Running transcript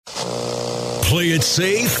play it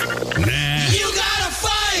safe? Nah. You gotta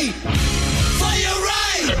fight for your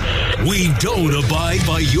right. We don't abide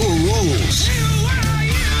by your rules.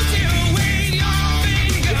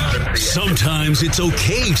 Sometimes it's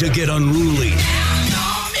okay to get unruly.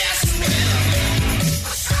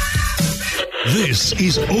 This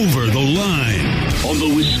is Over the Line on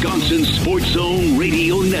the Wisconsin Sports Zone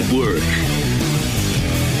Radio Network.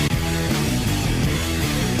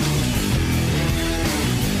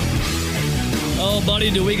 Oh,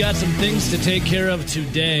 buddy, do we got some things to take care of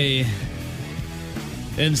today?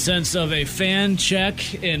 In sense of a fan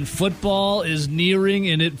check in football is nearing,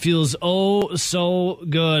 and it feels oh so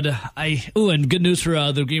good. And good news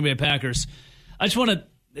for the Green Bay Packers. I just want to.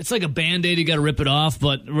 It's like a Band-Aid, you got to rip it off,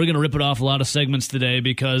 but we're going to rip it off a lot of segments today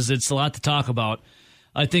because it's a lot to talk about.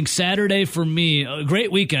 I think Saturday for me, a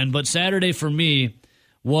great weekend, but Saturday for me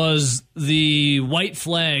was the white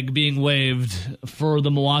flag being waved for the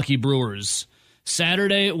Milwaukee Brewers.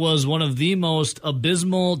 Saturday was one of the most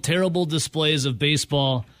abysmal, terrible displays of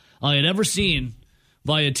baseball I had ever seen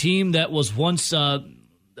by a team that was once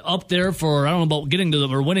up there for, I don't know about getting to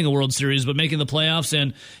them or winning a World Series, but making the playoffs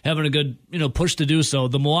and having a good push to do so.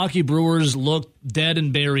 The Milwaukee Brewers looked dead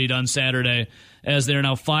and buried on Saturday as they're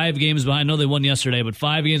now 5 games behind. I know they won yesterday, but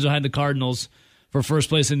 5 games behind the Cardinals for first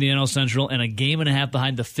place in the NL Central and a game and a half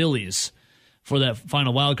behind the Phillies for that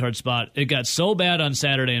final wildcard spot. It got so bad on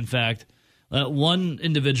Saturday, in fact, that one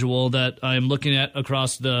individual that I'm looking at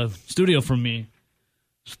across the studio from me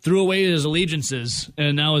threw away his allegiances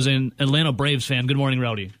and now is an Atlanta Braves fan. Good morning,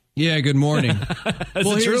 Rowdy. Yeah, good morning.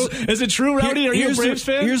 Is it true, Rowdy? Are you a Braves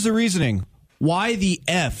fan? Here's the reasoning. Why the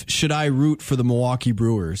F should I root for the Milwaukee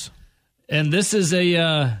Brewers? And this is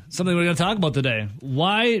a something we're going to talk about today.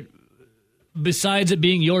 Why, besides it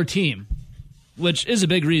being your team, which is a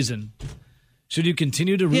big reason, should you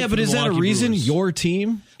continue to root for the Milwaukee Brewers? Yeah, but is that a reason, your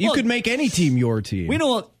team? You could make any team your team. We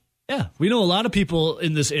know a lot of people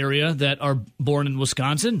in this area that are born in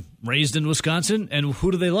Wisconsin, raised in Wisconsin, and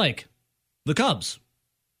who do they like? The Cubs.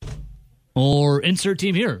 Or insert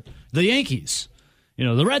team here, the Yankees.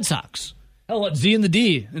 The Red Sox. Hell, what, Z and the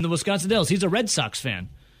D in the Wisconsin Dells. He's a Red Sox fan.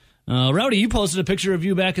 Rowdy, you posted a picture of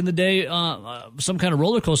you back in the day, some kind of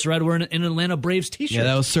roller coaster ride wearing an Atlanta Braves t-shirt. Yeah,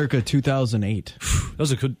 that was circa 2008. That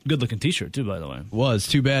was a good-looking t-shirt, too, by the way. It was.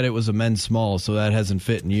 Too bad it was a men's small, so that hasn't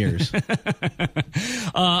fit in years.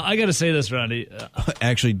 I got to say this, Rowdy.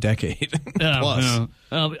 Actually, decade plus.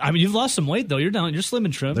 You've lost some weight, though. You're down. You're slim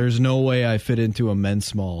and trim. There's no way I fit into a men's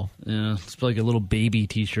small. Yeah, it's like a little baby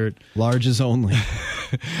t-shirt. Larges only.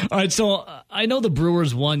 All right, so I know the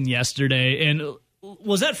Brewers won yesterday, and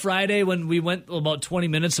was that Friday when we went about 20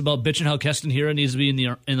 minutes about bitching how Keston Hiura needs to be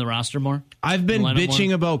in the roster more? I've been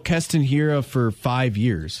bitching about Keston Hiura for 5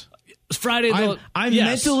 years. Friday, though, I'm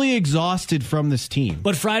mentally exhausted from this team.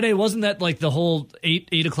 But Friday, wasn't that like the whole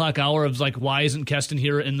 8 o'clock hour of like, why isn't Keston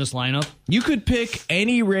Hiura in this lineup? You could pick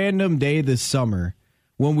any random day this summer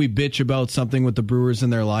when we bitch about something with the Brewers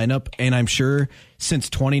in their lineup, and I'm sure since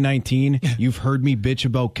 2019, you've heard me bitch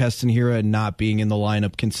about Keston Hiura not being in the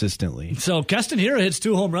lineup consistently. So Keston Hiura hits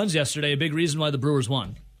 2 home runs yesterday, a big reason why the Brewers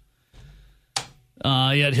won.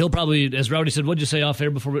 He'll probably, as Rowdy said, what'd you say off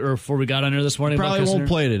air before we got on here this morning? Probably won't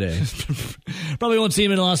play today. Probably won't see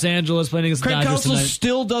him in Los Angeles playing against the Dodgers tonight. Craig Counsell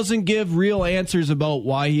still doesn't give real answers about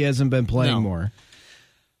why he hasn't been playing more.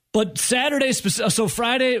 But Saturday, so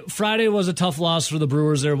Friday was a tough loss for the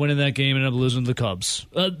Brewers. They're winning that game and ended up losing to the Cubs.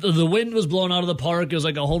 The wind was blown out of the park. It was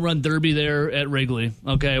like a home run derby there at Wrigley.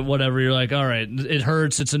 Okay, whatever. You're like, all right, it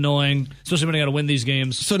hurts. It's annoying, especially when you got to win these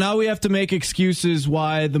games. So now we have to make excuses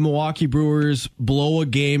why the Milwaukee Brewers blow a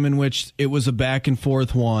game in which it was a back and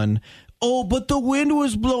forth one. Oh, but the wind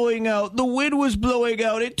was blowing out. The wind was blowing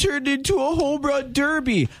out. It turned into a home run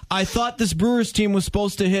derby. I thought this Brewers team was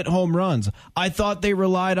supposed to hit home runs. I thought they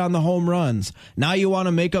relied on the home runs. Now you want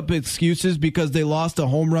to make up excuses because they lost a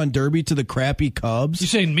home run derby to the crappy Cubs? You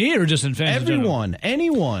saying me or just in fans? Everyone.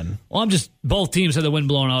 Anyone. Well, both teams had the wind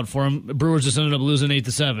blown out for them. Brewers just ended up losing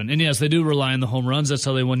 8-7. And yes, they do rely on the home runs. That's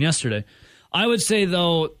how they won yesterday. I would say,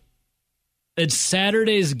 though, it's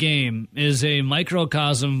Saturday's game is a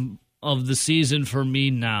microcosm of the season for me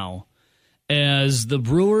now, as the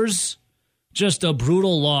Brewers, just a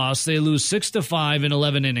brutal loss. They lose 6-5 in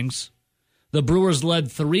 11 innings. The Brewers led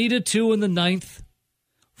 3-2 in the 9th,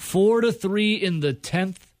 4-3 in the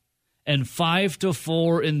 10th, and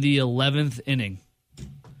 5-4 in the 11th inning.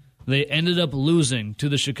 They ended up losing to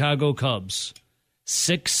the Chicago Cubs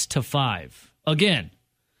 6-5. Again,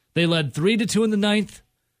 they led 3-2 in the 9th.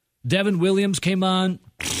 Devin Williams came on.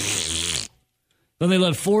 Then they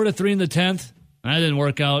led 4-3 in the 10th. That didn't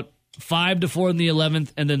work out. 5-4 in the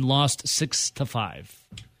 11th, and then lost 6-5.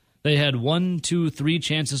 They had 1, 2, 3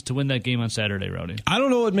 chances to win that game on Saturday, Rowdy. I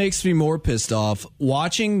don't know what makes me more pissed off,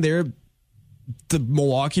 watching the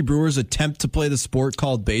Milwaukee Brewers attempt to play the sport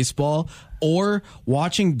called baseball, or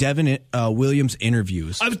watching Devin Williams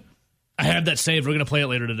interviews. I have that saved. We're going to play it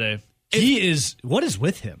later today. What is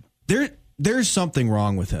with him? There's something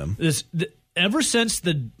wrong with him. Ever since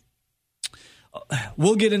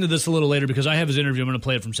we'll get into this a little later because I have his interview. I'm going to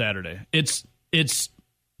play it from Saturday. It's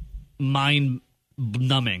mind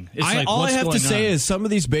numbing. All I have to say is some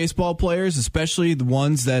of these baseball players, especially the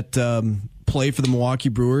ones that play for the Milwaukee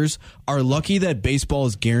Brewers, are lucky that baseball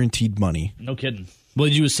is guaranteed money. No kidding. What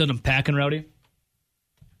did you send them packing, Rowdy?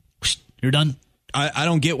 You're done. I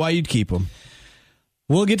don't get why you'd keep them.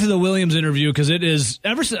 We'll get to the Williams interview because it is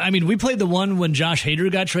we played the one when Josh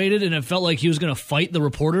Hader got traded, and it felt like he was going to fight the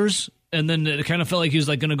reporters, and then it kind of felt like he was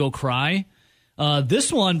like going to go cry.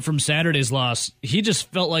 This one from Saturday's loss, he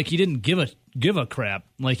just felt like he didn't give a crap.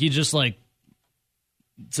 Like he just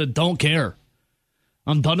said, "Don't care.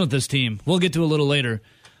 I'm done with this team." We'll get to it a little later.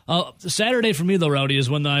 Saturday for me though, Rowdy, is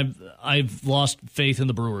when I've lost faith in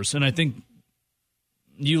the Brewers, and I think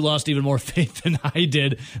you lost even more faith than I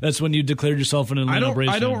did. That's when you declared yourself an Atlanta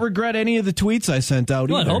Braves fan. I don't regret any of the tweets I sent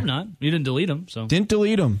out either. I hope not. You didn't delete them. So didn't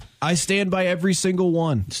delete them. I stand by every single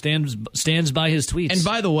one. Stands by his tweets. And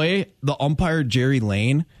by the way, the umpire Jerry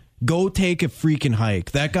Lane, go take a freaking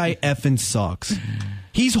hike. That guy effing sucks.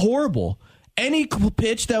 He's horrible. Any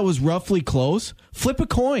pitch that was roughly close, flip a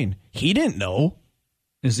coin. He didn't know.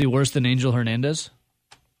 Is he worse than Angel Hernandez?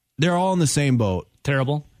 They're all in the same boat.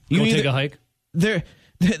 Terrible. Take a hike.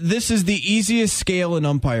 This is the easiest scale in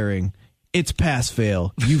umpiring. It's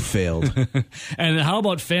pass-fail. You failed. And how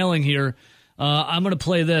about failing here? I'm going to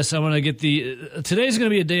play this. I'm going to get today's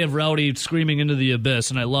going to be a day of Rowdy screaming into the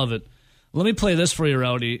abyss, and I love it. Let me play this for you,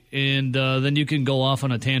 Rowdy, and then you can go off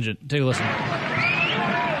on a tangent. Take a listen.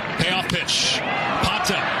 Payoff pitch.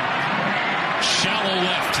 Popped up. Shallow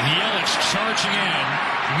left. Yelich charging in.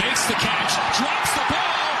 Makes the catch. Drops the ball.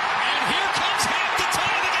 And here comes Happ to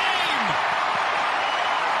tie the game.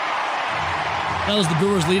 That was the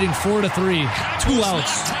Brewers leading 4-3. 2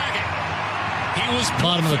 outs. He was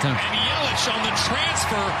bottom of the 10th. And Yelich on the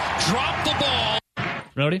transfer dropped the ball.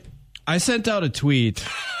 Rowdy? I sent out a tweet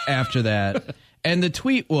after that, and the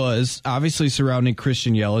tweet was obviously surrounding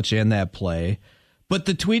Christian Yelich and that play. But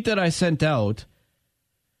the tweet that I sent out,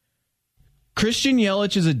 Christian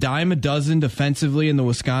Yelich is a dime a dozen defensively in the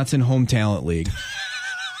Wisconsin Home Talent League.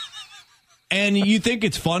 And you think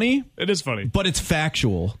it's funny? It is funny. But it's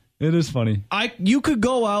factual. It is funny. You could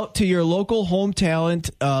go out to your local Home Talent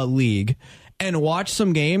League and watch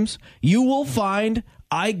some games. You will find,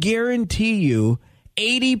 I guarantee you,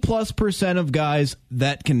 80+% of guys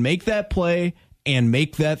that can make that play and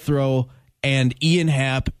make that throw, and Ian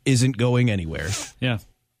Happ isn't going anywhere. Yeah.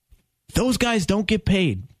 Those guys don't get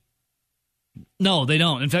paid. No, they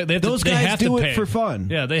don't. In fact, they have do to it for fun.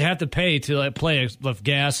 Yeah, they have to pay to play with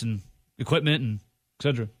gas and equipment and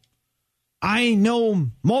etc. I know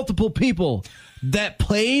multiple people that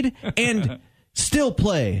played and still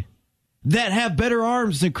play that have better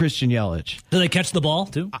arms than Christian Yelich. Do they catch the ball,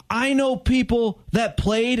 too? I know people that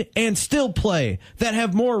played and still play that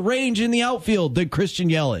have more range in the outfield than Christian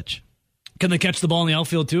Yelich. Can they catch the ball in the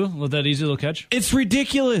outfield, too? Was that easy to catch? It's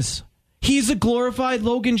ridiculous. He's a glorified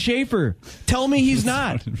Logan Schaefer. Tell me he's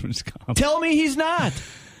not. Tell me he's not.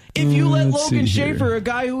 If you let Logan Schaefer, a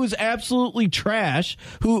guy who was absolutely trash,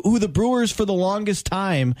 who the Brewers for the longest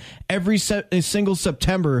time, every single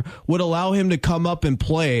September, would allow him to come up and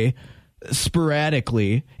play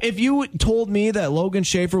sporadically. If you told me that Logan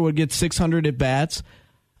Schaefer would get 600 at-bats,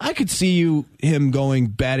 I could see him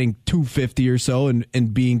batting 250 or so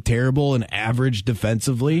and being terrible and average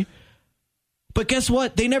defensively. But guess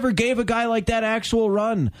what? They never gave a guy like that actual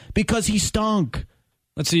run because he stunk.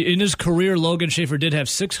 Let's see. In his career, Logan Schaefer did have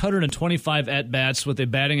 625 at-bats with a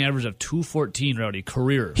batting average of 214, Rowdy.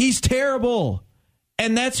 Career. He's terrible.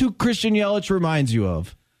 And that's who Christian Yelich reminds you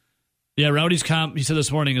of. Yeah, Rowdy's comp, he said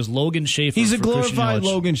this morning, is Logan Schaefer. He's a glorified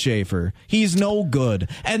Logan Schaefer. He's no good.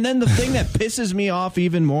 And then the thing that pisses me off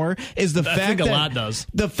even more is the fact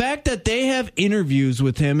that they have interviews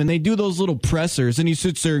with him and they do those little pressers and he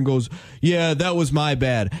sits there and goes, "Yeah, that was my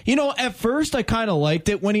bad." You know, at first I kind of liked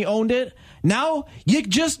it when he owned it. Now you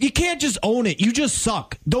can't just own it. You just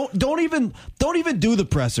suck. Don't even do the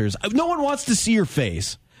pressers. No one wants to see your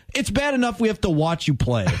face. It's bad enough we have to watch you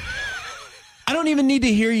play. I don't even need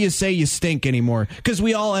to hear you say you stink anymore because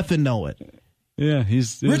we all effing know it. Yeah,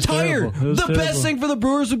 retire. The best thing for the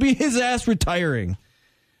Brewers would be his ass retiring.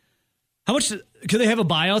 How much could they have a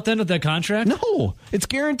buyout then with that contract? No, it's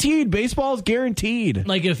guaranteed. Baseball is guaranteed.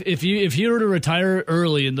 Like if you were to retire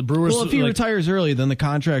early and the Brewers, Well, if he retires early, then the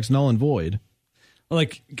contract's null and void.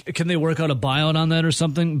 Like, can they work out a buyout on that or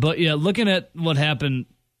something? But yeah, looking at what happened,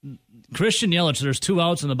 Christian Yelich, there's 2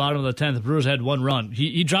 outs in the bottom of the 10th. The Brewers had 1 run.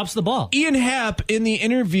 He drops the ball. Ian Happ, in the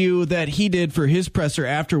interview that he did for his presser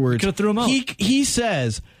afterwards, Could have threw him out. He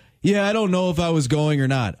says, "Yeah, I don't know if I was going or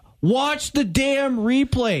not." Watch the damn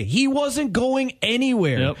replay. He wasn't going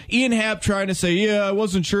anywhere. Yep. Ian Happ trying to say, "Yeah, I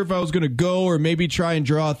wasn't sure if I was going to go or maybe try and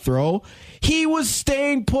draw a throw." He was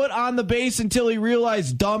staying put on the base until he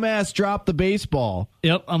realized dumbass dropped the baseball.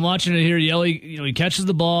 Yep, I'm watching it here. Yelly, he catches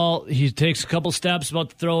the ball. He takes a couple steps,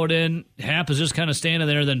 about to throw it in. Happ is just kind of standing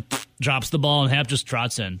there, then drops the ball, and Happ just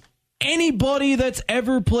trots in. Anybody that's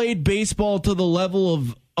ever played baseball to the level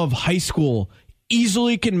of high school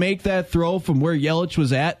easily can make that throw from where Yelich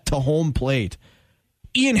was at to home plate.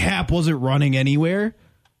 Ian Happ wasn't running anywhere.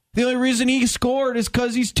 The only reason he scored is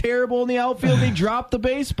because he's terrible in the outfield and he dropped the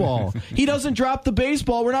baseball. He doesn't drop the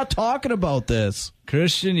baseball. We're not talking about this.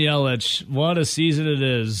 Christian Yelich, what a season it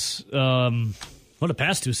is. What a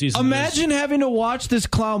past 2 seasons. Imagine having to watch this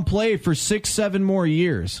clown play for 6-7 more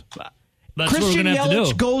years. That's Christian what we're gonna have to Yelich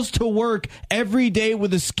do. goes to work every day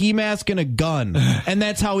with a ski mask and a gun, and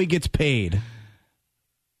that's how he gets paid.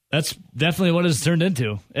 That's definitely what it's turned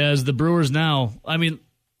into. As the Brewers now, I mean,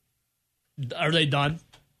 are they done?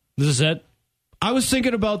 This is it? I was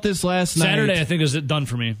thinking about this last night. Saturday, I think, is it done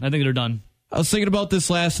for me. I think they're done. I was thinking about this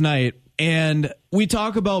last night, and we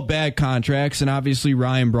talk about bad contracts, and obviously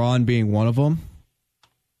Ryan Braun being one of them.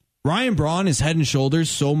 Ryan Braun is head and shoulders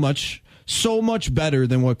so much better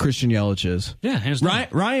than what Christian Yelich is. Yeah, hands down.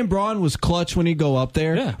 Ryan Braun was clutch when he go up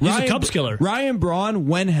there. Yeah, he's a Cubs killer. Ryan Braun,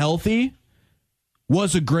 when healthy,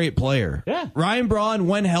 was a great player. Yeah. Ryan Braun,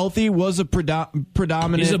 when healthy, was a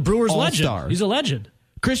predominant He's a Brewers all-star. legend. He's a legend.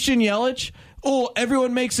 Christian Yelich,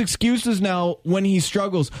 everyone makes excuses now when he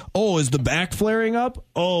struggles. Oh, is the back flaring up?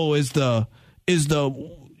 Oh, is Just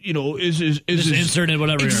insert in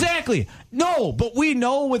whatever. Exactly. No, but we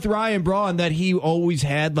know with Ryan Braun that he always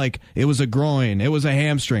had, it was a groin, it was a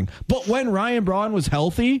hamstring. But when Ryan Braun was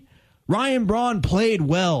healthy, Ryan Braun played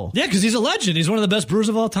well. Yeah, because he's a legend. He's one of the best Brewers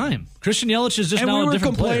of all time. Christian Yelich is just and now we a were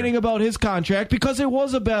different complaining player. about his contract because it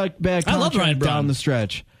was a bad I love Ryan contract Braun. down the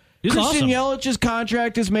stretch. He's Christian awesome. Yelich's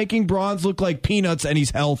contract is making Braun's look like peanuts, and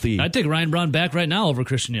he's healthy. I'd take Ryan Braun back right now over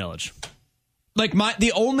Christian Yelich.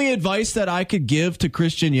 The only advice that I could give to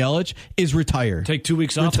Christian Yelich is retire. Take 2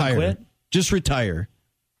 weeks off and quit. Just retire.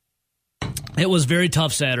 It was very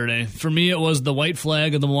tough Saturday. For me, it was the white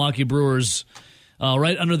flag of the Milwaukee Brewers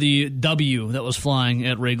right under the W that was flying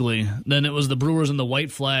at Wrigley. Then it was the Brewers and the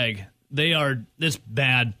white flag. It's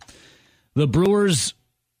bad. The Brewers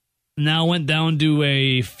now went down to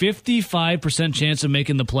a 55% chance of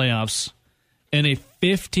making the playoffs and a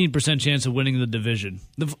 15% chance of winning the division.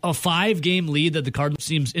 A 5-game lead that the Cardinals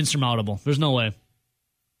seems insurmountable. There's no way.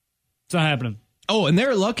 It's not happening. Oh, and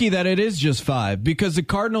they're lucky that it is just 5 because the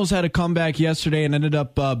Cardinals had a comeback yesterday and ended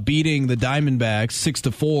up beating the Diamondbacks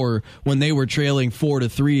 6-4 when they were trailing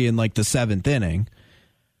 4-3 in the 7th inning.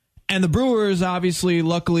 And the Brewers, obviously,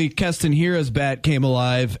 luckily, Keston Hiura's bat came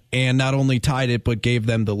alive and not only tied it, but gave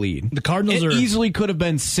them the lead. The Cardinals easily could have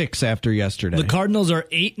been 6 after yesterday. The Cardinals are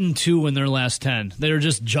 8-2 in their last 10. They're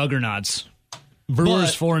just juggernauts.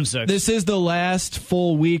 Brewers 4-6. This is the last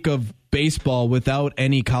full week of baseball without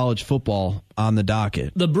any college football on the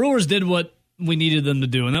docket. The Brewers did what we needed them to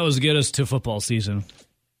do, and that was get us to football season.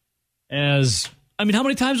 How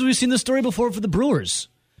many times have we seen this story before for the Brewers?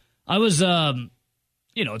 I was,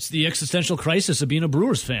 it's the existential crisis of being a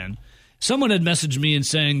Brewers fan. Someone had messaged me and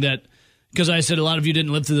saying that, because I said a lot of you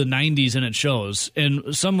didn't live through the 90s and it shows,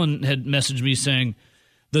 and someone had messaged me saying,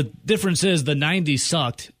 the difference is the 90s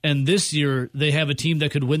sucked, and this year they have a team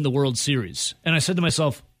that could win the World Series. And I said to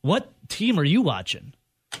myself, what team are you watching?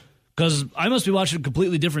 Because I must be watching a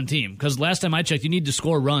completely different team. Because last time I checked, you need to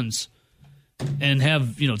score runs and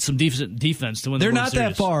have some decent defense to win the World Series. They're not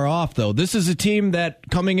that far off, though. This is a team that,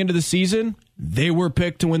 coming into the season, they were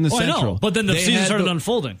picked to win the Central. I know, but then the season started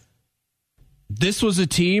unfolding. This was a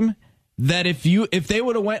team that if they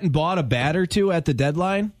would have went and bought a bat or two at the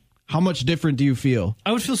deadline, how much different do you feel?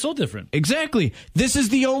 I would feel so different. Exactly. This is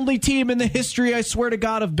the only team in the history, I swear to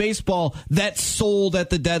God, of baseball that sold at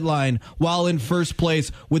the deadline while in first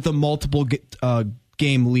place with a multiple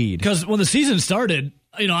game lead. Because when the season started,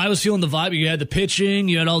 I was feeling the vibe. You had the pitching,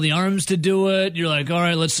 you had all the arms to do it. You're like, all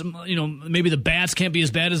right, let's, maybe the bats can't be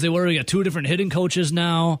as bad as they were. We got 2 different hitting coaches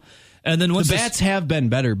now. And then once the bats have been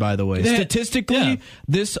better, by the way. Statistically,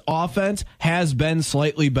 this offense has been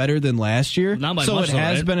slightly better than last year. Not by so much, it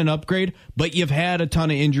has been an upgrade, but you've had a ton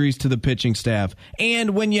of injuries to the pitching staff.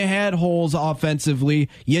 And when you had holes offensively,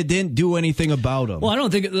 you didn't do anything about them. Well, I don't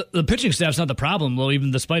think the pitching staff's not the problem, well, even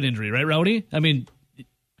despite injury, right, Rowdy? I mean,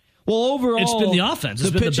 well, overall, it's been the offense.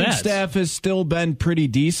 It's the been pitching the bats. staff has still been pretty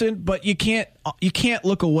decent, but you can't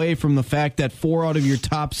look away from the fact that 4 out of your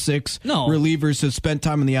top 6 relievers have spent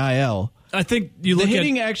time in the IL. I think you look the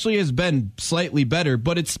hitting actually has been slightly better,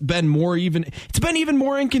 but it's been even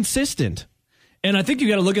more inconsistent. And I think you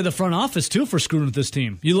got to look at the front office too for screwing with this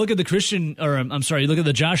team. You look at the you look at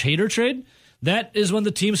the Josh Hader trade. That is when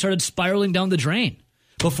the team started spiraling down the drain.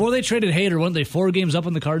 Before they traded Hader, weren't they 4 games up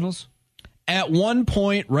on the Cardinals? At one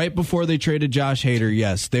point, right before they traded Josh Hader,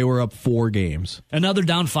 yes, they were up 4 games. And now they're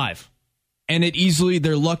down 5. And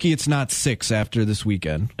they're lucky it's not 6 after this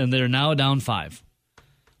weekend. And they're now down 5.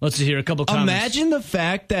 Let's see here, a couple comments. Imagine the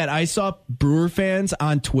fact that I saw Brewer fans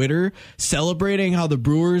on Twitter celebrating how the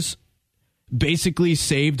Brewers basically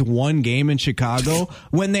saved 1 game in Chicago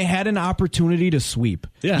when they had an opportunity to sweep.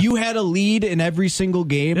 Yeah. You had a lead in every single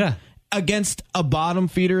game. Yeah. Against a bottom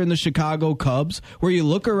feeder in the Chicago Cubs, where you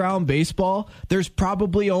look around baseball, there's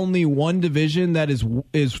probably only one division that is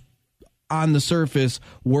on the surface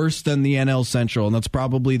worse than the NL Central, and that's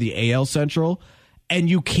probably the AL Central. And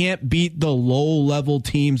you can't beat the low-level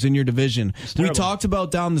teams in your division. We talked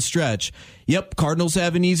about down the stretch. Yep, Cardinals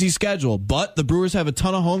have an easy schedule, but the Brewers have a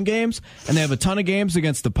ton of home games, and they have a ton of games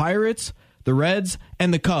against the Pirates, the Reds,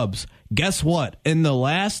 and the Cubs. Guess what? In the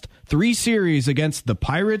last 3 series against the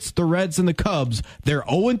Pirates, the Reds, and the Cubs, they're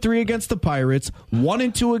 0-3 against the Pirates,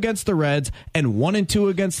 1-2 against the Reds, and 1-2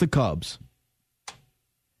 against the Cubs.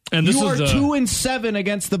 And this you are 2-7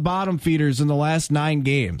 against the bottom feeders in the last 9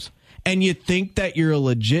 games. And you think that you're a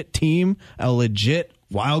legit team, a legit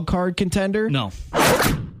wild card contender? No.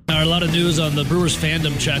 All right, a lot of news on the Brewers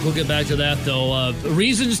fandom check. We'll get back to that, though.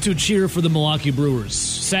 Reasons to cheer for the Milwaukee Brewers.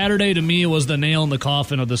 Saturday, to me, was the nail in the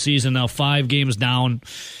coffin of the season. Now 5 games down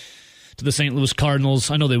to the St. Louis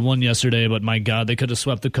Cardinals. I know they won yesterday, but my God, they could have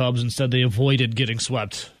swept the Cubs. Instead, they avoided getting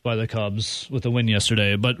swept by the Cubs with the win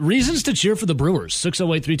yesterday. But reasons to cheer for the Brewers.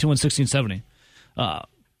 608-321-1670.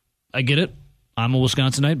 I get it. I'm a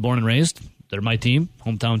Wisconsinite, born and raised. They're my team,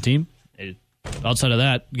 hometown team. Outside of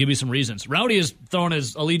that, give me some reasons. Rowdy is throwing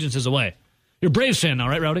his allegiances away. You're a Braves fan now,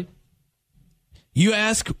 right, Rowdy? You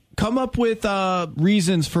come up with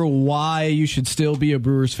reasons for why you should still be a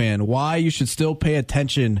Brewers fan, why you should still pay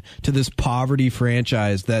attention to this poverty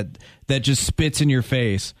franchise that just spits in your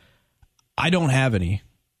face. I don't have any.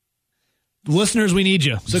 Listeners, we need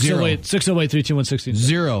you. 608-321-1670.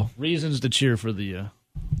 0. Reasons to cheer for the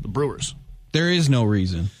Brewers. There is no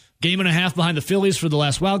reason. 1.5 games behind the Phillies for the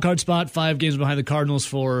last wildcard spot. 5 games behind the Cardinals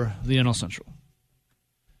for the NL Central.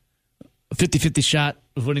 A 50-50 shot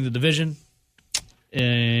of winning the division.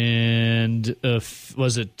 And a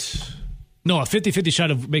 50-50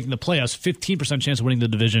 shot of making the playoffs. 15% chance of winning the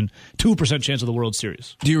division. 2% chance of the World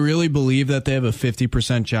Series. Do you really believe that they have a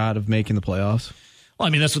 50% shot of making the playoffs? Well, I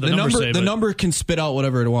mean, that's what the numbers say. The number can spit out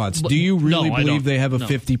whatever it wants. Do you really believe they have a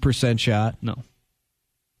 50% shot? No.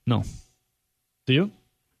 Do you?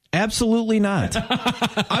 Absolutely not.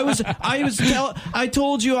 I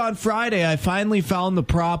told you on Friday I finally found the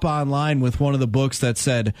prop online with one of the books that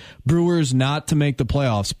said Brewers not to make the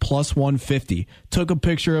playoffs plus 150. Took a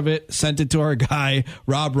picture of it, sent it to our guy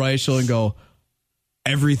Rob Reichel, and go,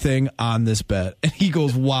 everything on this bet. And he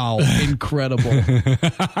goes, wow, incredible. All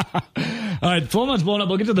right, phone line's blowing up.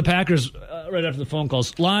 We'll get to the Packers right after the phone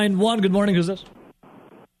calls. Line 1, good morning. Who's this?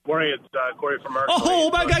 Morning, it's Corey from Mercury. Oh,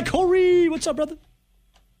 my guy Corey. What's up, brother?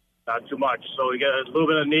 Not too much. So we got a little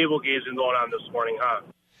bit of navel gazing going on this morning, huh?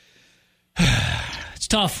 It's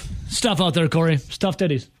tough. It's tough out there, Corey. It's tough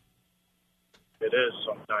titties. It is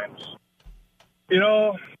sometimes. You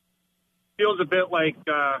know, feels a bit like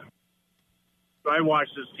I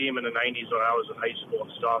watched this team in the 90s when I was in high school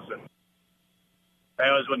and stuff, and that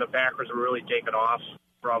was when the Packers were really taking off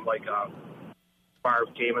from, like, Favre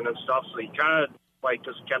came in and stuff, so he kind of, like,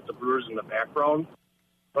 just kept the Brewers in the background.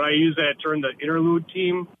 When I use that term, the interlude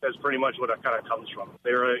team, that's pretty much what it kind of comes from.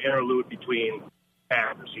 They're an interlude between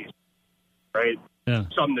Packers seasons, right? Yeah.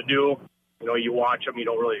 Something to do. You know, you watch them, you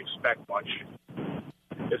don't really expect much.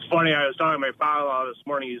 It's funny, I was talking to my father this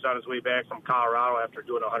morning. He's on his way back from Colorado after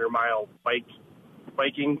doing a 100-mile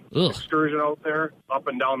biking excursion out there, up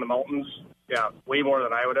and down the mountains. Yeah, way more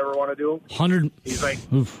than I would ever want to do. 100. He's like,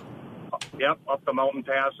 yep, up the mountain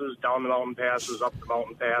passes, down the mountain passes, up the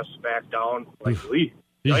mountain pass, back down. Like,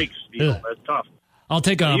 yikes, that's tough. I'll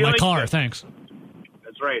take my car, thanks.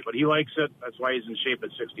 That's right. But he likes it. That's why he's in shape at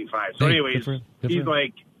 65. So, anyways, he's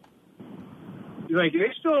like, are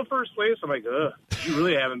they still in first place? I'm like, ugh, you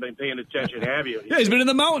really haven't been paying attention, have you? Yeah, he's been in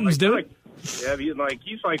the mountains, dude. Yeah, he's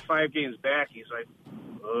like 5 games back. He's like,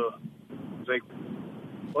 ugh. He's like,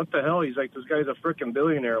 what the hell? He's like, this guy's a freaking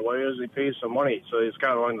billionaire. Why does he pay some money? So it's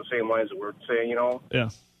kind of along the same lines that we're saying, you know? Yeah.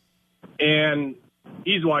 And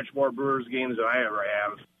he's watched more Brewers games than I ever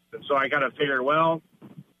have. And so I kind of figured, well,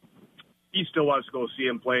 he still wants to go see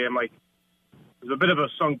him play. I'm like, there's a bit of a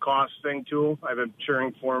sunk cost thing, too. I've been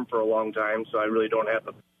cheering for him for a long time, so I really don't have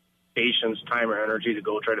the patience, time, or energy to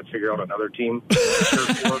go try to figure out another team.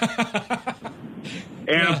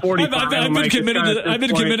 And I'm 45. I've been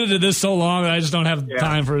committed to this so long that I just don't have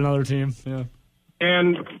time for another team. Yeah.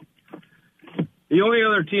 And the only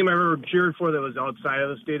other team I ever cheered for that was outside of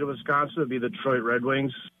the state of Wisconsin would be the Detroit Red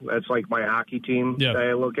Wings. That's like my hockey team that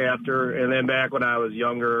I look after. And then back when I was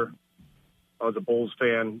younger, I was a Bulls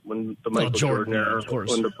fan when the Michael Jordan era,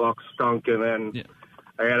 when the Bucks stunk. And then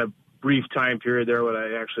I had a brief time period there when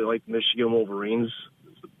I actually liked Michigan Wolverines.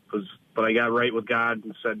 But I got right with God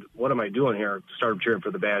and said, what am I doing here? Started cheering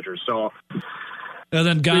for the Badgers. So, and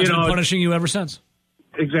then God's been punishing you ever since.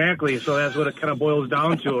 Exactly. So that's what it kind of boils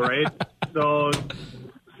down to, right? So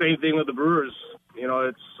same thing with the Brewers. You know,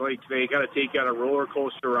 it's like they got to take you on a roller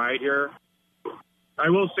coaster ride here. I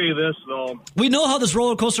will say this, though. We know how this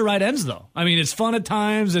roller coaster ride ends, though. I mean, it's fun at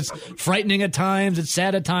times, it's frightening at times, it's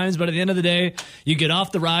sad at times, but at the end of the day, you get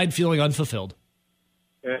off the ride feeling unfulfilled.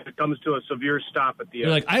 And it comes to a severe stop at the end.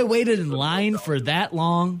 You're like, I waited in line for that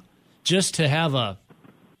long just to have a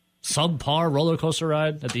subpar roller coaster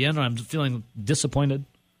ride. At the end, I'm feeling disappointed.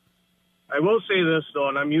 I will say this, though,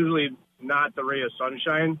 and I'm usually not the ray of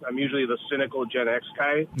sunshine. I'm usually the cynical Gen X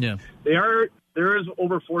guy. Yeah. There is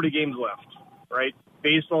over 40 games left, right?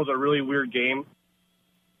 Baseball's a really weird game.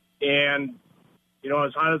 And, you know,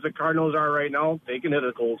 as hot as the Cardinals are right now, they can hit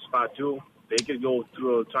a cold spot, too. They could go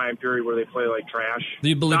through a time period where they play like trash. Do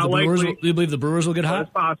you believe the Brewers will get hot?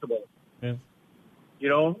 It's possible. Yeah. You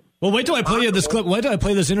know? Well, wait till I play you this clip. Wait till I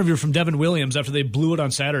play this interview from Devin Williams after they blew it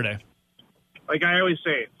on Saturday. Like I always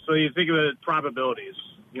say, so you think of it as probabilities.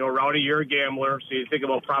 You know, Rowdy, you're a gambler, so you think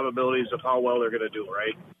about probabilities of how well they're going to do,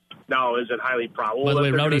 right? Now, is it highly probable? By the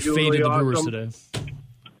way, Rowdy faded really the Brewers awesome? today.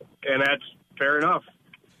 And that's fair enough.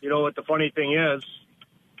 You know what the funny thing is?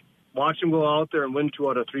 Watch them go out there and win 2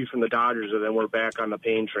 out of 3 from the Dodgers, and then we're back on the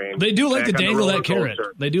pain train. They do like to dangle that carrot.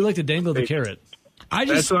 They do like to dangle the carrot.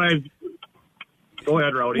 That's what I. Go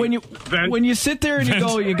ahead, Rowdy. When you sit there and you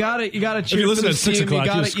go, you gotta cheer for the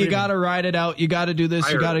team. You gotta ride it out. You gotta do this.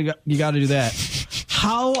 You gotta do that.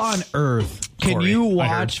 How on earth can you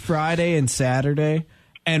watch Friday and Saturday,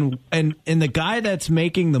 and the guy that's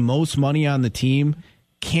making the most money on the team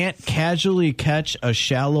can't casually catch a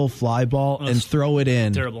shallow fly ball and throw it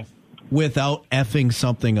in? Terrible. Without effing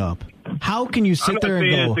something up. How can you sit there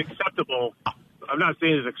and go? It's acceptable. I'm not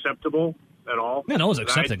saying it's acceptable at all. Yeah, no one's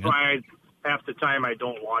accepting it. Half the time I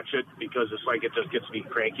don't watch it because it's like it just gets me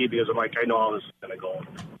cranky because I'm like, I know how this is going to go.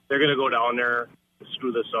 They're going to go down there and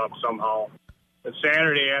screw this up somehow. And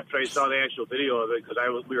Saturday, after I saw the actual video of it, because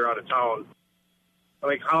we were out of town, I'm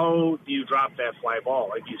like, how do you drop that fly ball?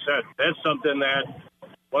 Like you said, that's something that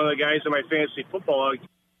one of the guys in my fantasy football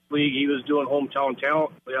league, he was doing hometown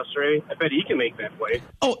talent yesterday. I bet he can make that play.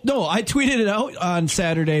 Oh, no, I tweeted it out on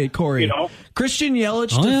Saturday, Corey. You know? Christian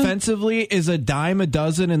Yelich defensively is a dime a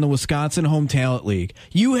dozen in the Wisconsin Home Talent League.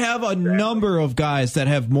 You have a number of guys that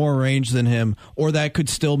have more range than him or that could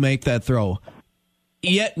still make that throw.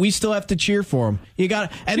 Yet we still have to cheer for him. You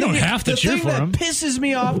don't have to cheer for him. The thing that pisses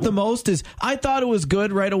me off the most is I thought it was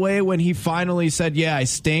good right away when he finally said, "Yeah, I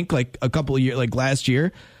stink," like a couple of years, like last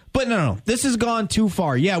year. But no, this has gone too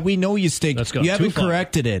far. Yeah, we know you stink. You haven't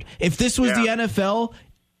corrected it. If this was the NFL,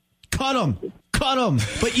 cut him.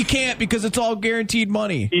 But you can't because it's all guaranteed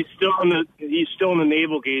money. He's still in the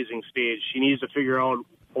navel gazing stage. He needs to figure out,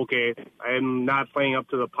 okay, I'm not playing up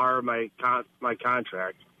to the par of my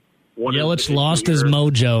contract. Yelich lost his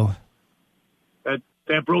mojo.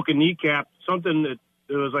 That broken kneecap, something that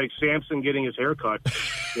it was like Samson getting his hair cut.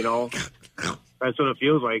 You know, that's what it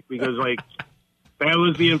feels like because like. That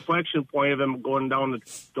was the inflection point of him going down the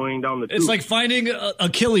tube. It's like finding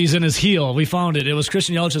Achilles in his heel. We found it. It was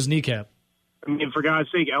Christian Yelich's kneecap. I mean, for God's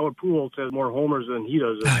sake, Albert Pujols has more homers than he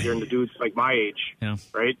does during the dudes like my age. Yeah.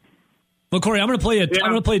 Right? Well, Corey, I'm going to play I'm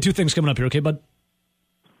going to play 2 things coming up here, okay, bud?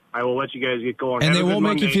 I will let you guys get going. And they won't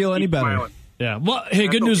make you feel any better. Smiling. Yeah. Well, hey,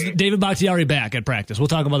 good news. David Bakhtiari back at practice. We'll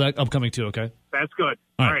talk about that upcoming too, okay? That's good.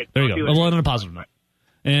 All right. There you go. We'll end on a positive note.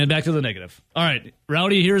 And back to the negative. All right.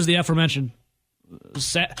 Rowdy, here's the aforementioned.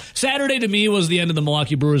 Saturday to me was the end of the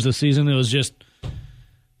Milwaukee Brewers this season. It was just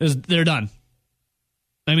They're done.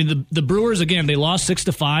 I mean, the Brewers, again, they lost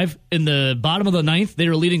 6-5. In the bottom of the 9th, they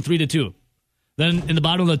were leading 3-2. Then in the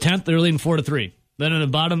bottom of the 10th, they were leading 4-3. Then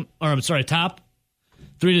in the top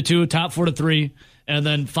 3-2, top 4-3, and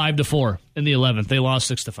then 5-4 in the 11th. They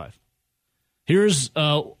lost 6-5.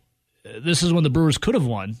 This is when the Brewers could have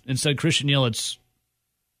won. Instead, Christian Yelich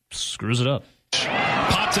screws it up.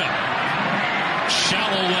 Popped up.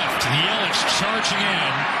 Shallow left. Yelich charging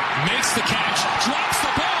in. Makes the catch. Drops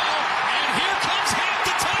the ball. And here comes Happ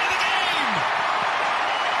to tie the game.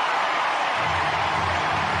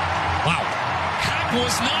 Wow. Happ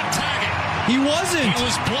was not tagging. He wasn't. He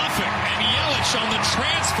was bluffing. And Yelich on the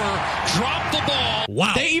transfer dropped the ball.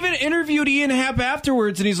 Wow. They even interviewed Ian Happ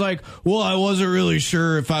afterwards, and he's like, well, I wasn't really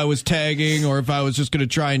sure if I was tagging or if I was just going to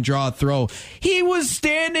try and draw a throw. He was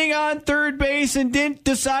standing on third base and didn't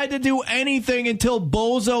decide to do anything until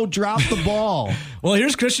Bozo dropped the ball. Well,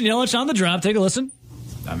 here's Christian Yelich on the drop. Take a listen.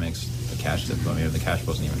 That makes the catch difficult. The catch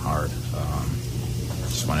wasn't even hard.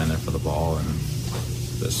 Just went in there for the ball and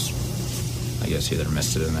just, I guess, either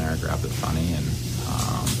missed it in there or grabbed it funny and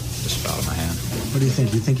just fell out of my hand. What do you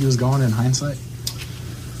think? You think he was going in hindsight?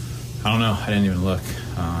 I don't know. I didn't even look.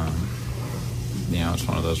 It's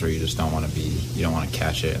one of those where you just don't want to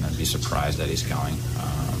catch it and then be surprised that he's going.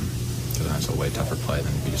 Because then it's a way tougher play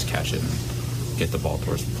than if you just catch it and get the ball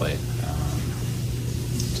towards the plate.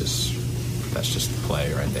 That's just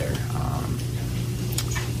play right there.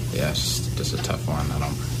 It's just a tough one. I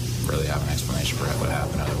don't really have an explanation for what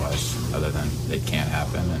happened other than it can't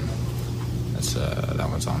happen, and that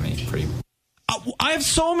one's on me pretty. I have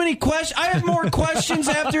so many questions. I have more questions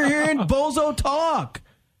after hearing Bozo talk.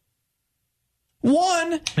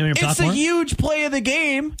 One, it's a huge play of the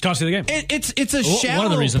game. Toss of the game. It's a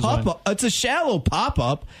shallow pop-up. It's a shallow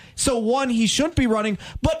pop-up. So one, he shouldn't be running.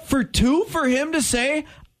 But for two, for him to say,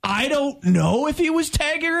 I don't know if he was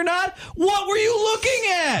tagging or not, what were you looking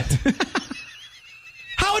at?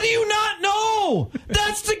 How do you not know?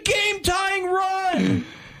 That's the game-tying run.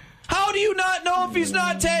 How do you not know if he's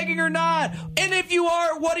not tagging or not? And if you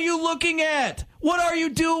are, what are you looking at? What are you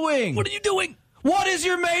doing? What are you doing? What is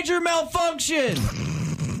your major malfunction?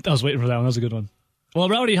 I was waiting for that one. That was a good one. Well,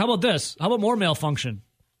 Rowdy, how about this? How about more malfunction?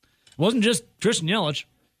 It wasn't just Christian Yelich.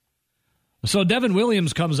 So Devin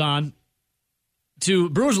Williams comes on to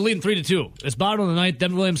Brewers are leading 3-2. It's bottom of the ninth.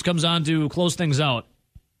 Devin Williams comes on to close things out.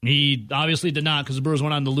 He obviously did not because the Brewers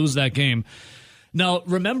went on to lose that game. Now,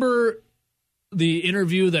 remember the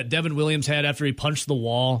interview that Devin Williams had after he punched the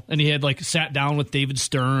wall and he had sat down with David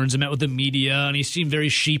Stearns and met with the media and he seemed very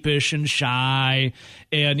sheepish and shy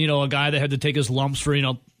and, a guy that had to take his lumps for,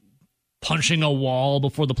 punching a wall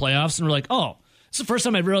before the playoffs. And we're like, oh, it's the first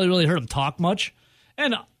time I've really heard him talk much.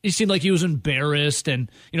 And he seemed like he was embarrassed and,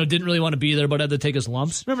 didn't really want to be there but had to take his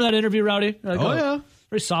lumps. Remember that interview, Rowdy? Yeah.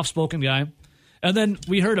 Very soft-spoken guy. And then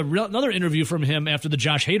we heard another interview from him after the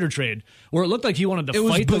Josh Hader trade, where it looked like he wanted to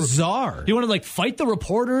fight. It was bizarre. He wanted to fight the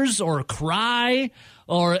reporters or cry,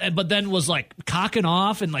 but then was cocking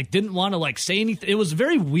off and didn't want to say anything. It was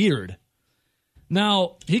very weird.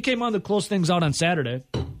 Now he came on to close things out on Saturday.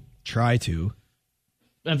 Try to.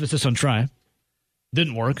 Emphasis on try.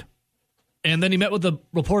 Didn't work. And then he met with the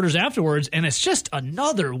reporters afterwards, and it's just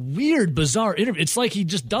another weird, bizarre interview. It's like he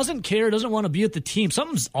just doesn't care, doesn't want to be at the team.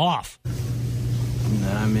 Something's off.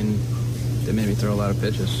 I mean, they made me throw a lot of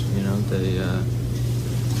pitches. They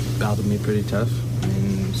battled me pretty tough. I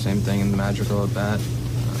mean, same thing in the Madrigal at bat.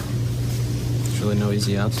 There's really no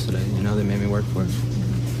easy outs today. They made me work for it.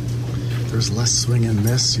 There's less swing and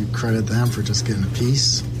miss. You credit them for just getting a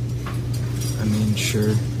piece. I mean,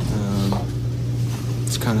 sure.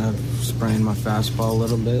 It's kind of spraying my fastball a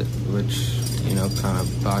little bit, which, kind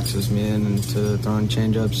of boxes me into throwing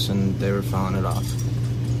changeups, and they were fouling it off.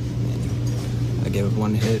 I gave it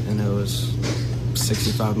one hit, and it was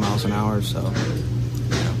 65 miles an hour, so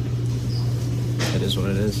it is what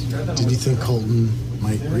it is. Did you think Colton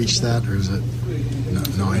might reach that, or is it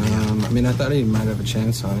no idea? I mean, I thought he might have a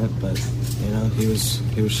chance on it, but, he was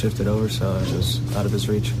shifted over, so it was out of his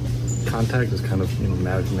reach. Contact is kind of,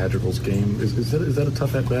 Madrigal's game. Is that a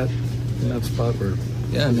tough at-bat in that spot? Or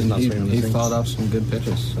yeah, I mean, he fouled off some good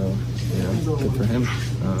pitches, so, good for him.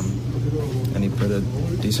 And he put a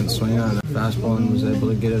decent swing on a fastball and was able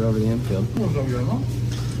to get it over the infield.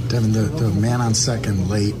 Devin, the man on second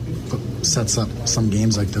late sets up some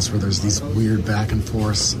games like this where there's these weird back and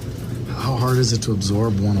forths. How hard is it to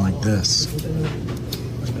absorb one like this?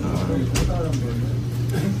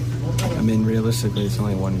 I mean, realistically, it's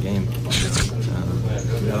only one game.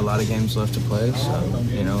 We got a lot of games left to play, so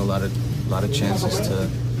a lot of chances to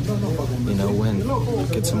win,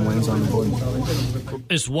 get some wins on the board.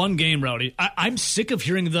 It's one game, Rowdy. I'm sick of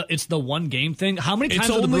hearing it's the one game thing. How many times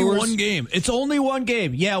have the Brewers... It's only one game. It's only one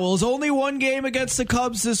game. Yeah, well, it was only one game against the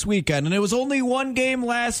Cubs this weekend, and it was only one game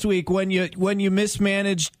last week when you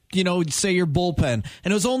mismanaged, say your bullpen.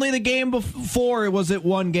 And it was only the game before it was at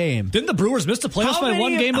one game. Didn't the Brewers miss the playoffs by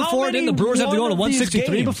one game before? Didn't the Brewers have to go to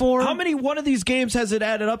 163 before? How many one of these games has it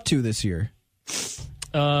added up to this year?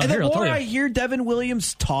 And the more I hear Devin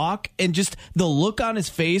Williams talk and just the look on his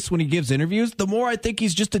face when he gives interviews, the more I think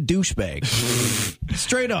he's just a douchebag.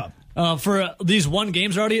 Straight up. For these one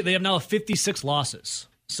games already, they have now 56 losses.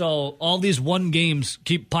 So all these one games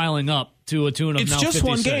keep piling up to a tune of now 56. It's just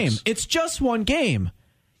one game. It's just one game.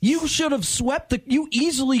 You should have you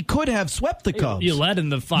easily could have swept the Cubs. You led in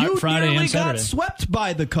the Friday and Saturday. You nearly got swept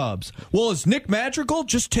by the Cubs. Well, is Nick Madrigal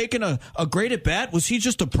just taking a great at bat? Was he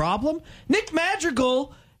just a problem? Nick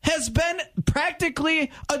Madrigal has been practically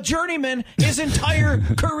a journeyman his entire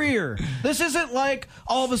career. This isn't like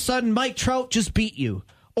all of a sudden Mike Trout just beat you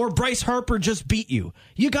or Bryce Harper just beat you.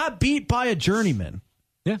 You got beat by a journeyman.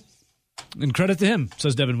 Yeah. And credit to him,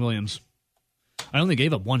 says Devin Williams. I only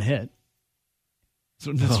gave up one hit.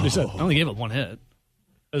 So that's what he said. I only gave up one hit.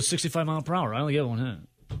 It was 65 mile per hour. I only gave up one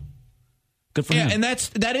hit. Good for him. Yeah, and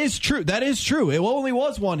that is true. That is true. It only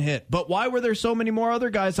was one hit. But why were there so many more other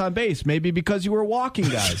guys on base? Maybe because you were walking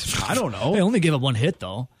guys. I don't know. They only gave up one hit,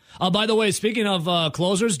 though. By the way, speaking of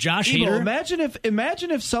closers, Josh Hader. Imagine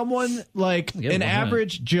if someone like an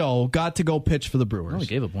average Joe got to go pitch for the Brewers. I only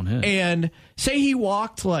gave up one hit. And say he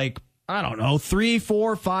walked 3,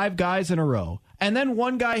 4, 5 guys in a row. And then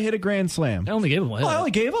one guy hit a grand slam. I only gave up one hit. I only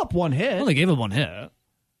gave up one hit. I only gave up one hit.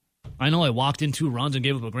 I know I walked in 2 runs and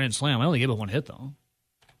gave up a grand slam. I only gave up one hit, though.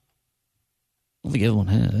 I only gave up one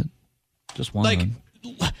hit. Just one.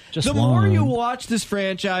 The more you watch this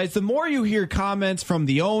franchise, the more you hear comments from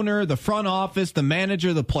the owner, the front office, the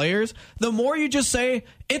manager, the players, the more you just say,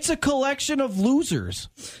 it's a collection of losers.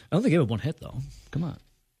 I only gave up one hit, though. Come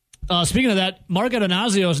on. Speaking of that, Mark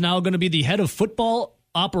Atanasio is now going to be the head of football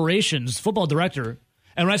operations, football director,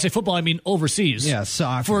 and when I say football, I mean overseas. Yeah,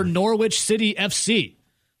 soccer. For Norwich City FC.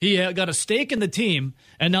 He got a stake in the team,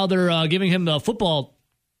 and now they're giving him the football,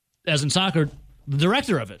 as in soccer, the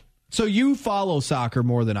director of it. So you follow soccer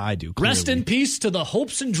more than I do, clearly. Rest in peace to the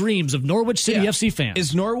hopes and dreams of Norwich City FC fans.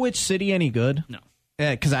 Is Norwich City any good? No.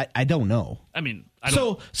 Because I don't know. I mean, I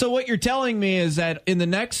don't know. So what you're telling me is that in the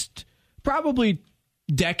next probably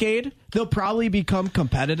decade, they'll probably become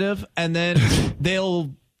competitive, and then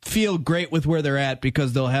they'll feel great with where they're at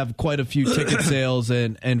because they'll have quite a few ticket sales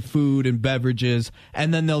and food and beverages,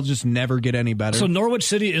 and then they'll just never get any better. So Norwich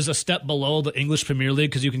City is a step below the English Premier League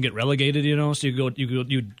because you can get relegated, so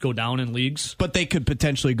you go down in leagues. But they could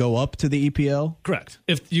potentially go up to the EPL? Correct.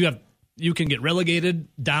 If you can get relegated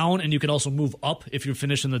down, and you can also move up if you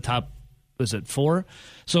finish in the top. Is it 4?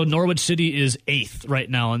 So Norwich City is 8th right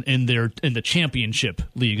now in the Championship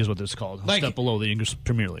League is what it's called. A step below the English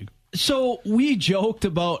Premier League. So we joked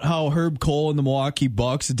about how Herb Cole and the Milwaukee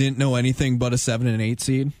Bucks didn't know anything but a 7 and 8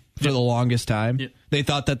 seed for the longest time. Yep. They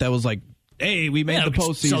thought that was like, hey, we made the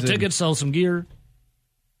postseason. Sell tickets, sell some gear.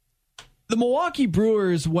 The Milwaukee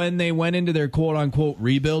Brewers, when they went into their quote-unquote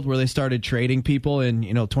rebuild, where they started trading people in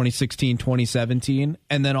 2016, 2017,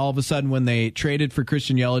 and then all of a sudden when they traded for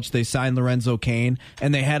Christian Yelich, they signed Lorenzo Cain,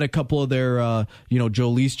 and they had a couple of their,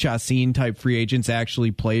 Jolice Chacin type free agents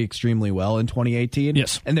actually play extremely well in 2018.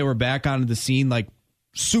 Yes. And they were back onto the scene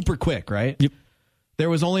super quick, right? Yep. There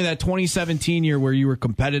was only that 2017 year where you were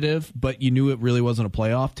competitive, but you knew it really wasn't a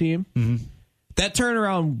playoff team. Mm-hmm. That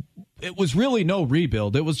turnaround, it was really no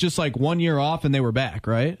rebuild. It was just 1 year off and they were back,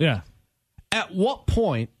 right? Yeah. At what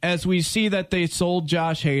point, as we see that they sold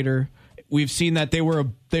Josh Hader, we've seen that they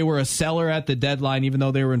were a seller at the deadline even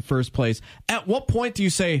though they were in first place. At what point do you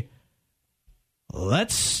say,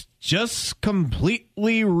 let's just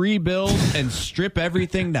completely rebuild and strip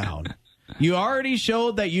everything down? You already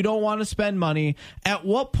showed that you don't want to spend money. At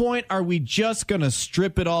what point are we just going to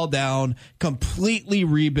strip it all down, completely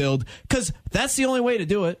rebuild? Because that's the only way to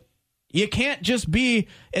do it. You can't just be,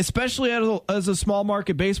 especially as a small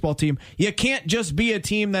market baseball team, you can't just be a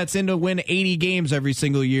team that's in to win 80 games every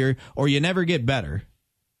single year or you never get better.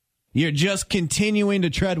 You're just continuing to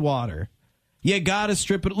tread water. You got to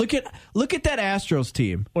strip it. Look at that Astros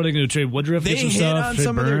team. What are they going to trade Woodruff? They hit on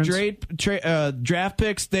some of their draft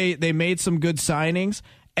picks. They made some good signings,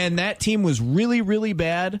 and that team was really, really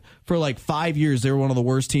bad for 5 years. They were one of the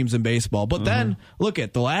worst teams in baseball. But then, look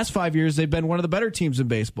at the last 5 years, they've been one of the better teams in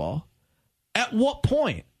baseball. At what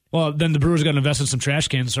point? Well, then the Brewers got to invest in some trash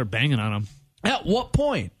cans and start banging on them. At what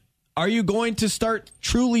point are you going to start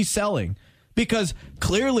truly selling? because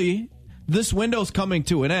clearly this window's coming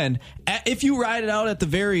to an end. If you ride it out at the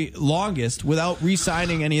very longest without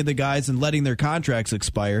re-signing any of the guys and letting their contracts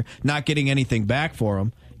expire, not getting anything back for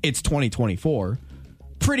them, it's 2024.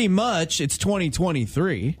 Pretty much it's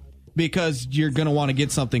 2023 because you're going to want to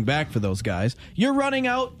get something back for those guys. You're running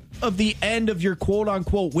out of the end of your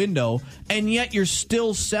quote-unquote window, and yet you're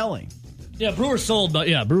still selling. Yeah, Brewers sold, but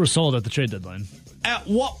Brewers sold at the trade deadline. At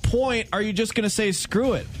what point are you just going to say,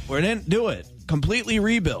 screw it, we didn't do it, completely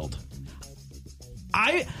rebuild?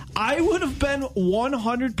 I would have been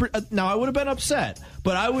 100%. Now, I would have been upset,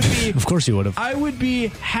 but I would be. Of course you would have. I would be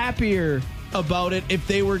happier about it if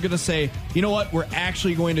they were going to say, you know what, we're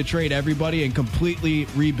actually going to trade everybody and completely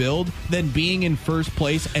rebuild than being in first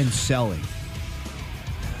place and selling.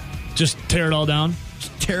 Just tear it all down?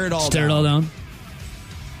 Tear it all down. Tear it all down?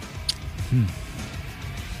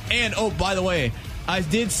 And, oh, by the way, I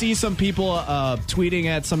did see some people tweeting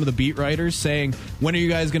at some of the beat writers saying, when are you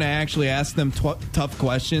guys going to actually ask them tough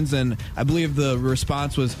questions? And I believe the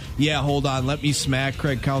response was, yeah, hold on, let me smack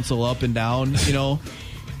Craig Counsell up and down, you know?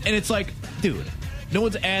 And it's like, dude, no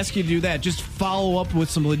one's asking you to do that. Just follow up with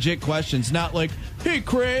some legit questions, not like, hey,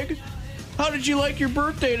 Craig, how did you like your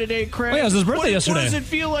birthday today, Craig? Oh, yeah, it was his birthday yesterday. What does it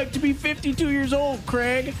feel like to be 52 years old,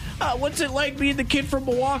 Craig? What's it like being the kid from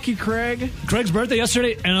Milwaukee, Craig? Craig's birthday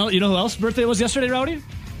yesterday, and you know who else's birthday was yesterday, Rowdy?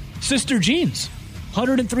 Sister Jean's.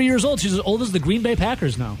 103 years old. She's as old as the Green Bay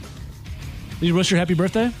Packers now. Did you wish her happy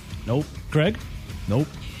birthday? Nope. Craig? Nope.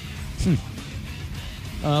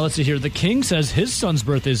 Let's see here. The King says his son's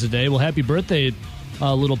birthday is today. Well, happy birthday,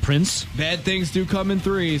 little prince. Bad things do come in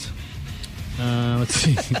threes. Let's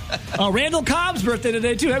see. Randall Cobb's birthday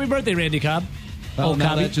today, too. Happy birthday, Randy Cobb. Well,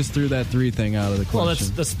 now that just threw that 3 thing out of the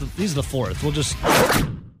question. Well, these are the 4th. We'll just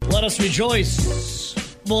let us rejoice.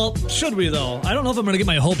 Well, should we, though? I don't know if I'm going to get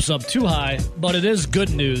my hopes up too high, but it is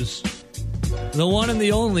good news. The one and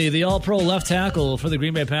the only, the all-pro left tackle for the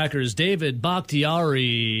Green Bay Packers, David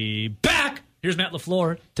Bakhtiari, back! Here's Matt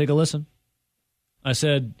LaFleur. Take a listen. I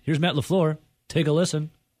said, here's Matt LaFleur. Take a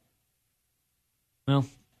listen. Well,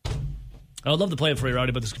 I would love to play it for you,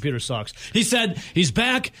 Rowdy, but this computer sucks. He said he's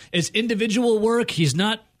back. It's individual work. He's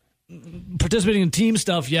not participating in team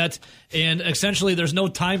stuff yet, and essentially there's no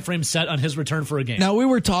time frame set on his return for a game. Now, we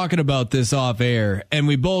were talking about this off air, and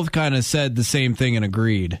we both kind of said the same thing and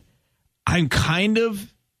agreed. I'm kind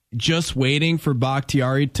of just waiting for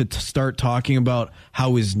Bakhtiari to start talking about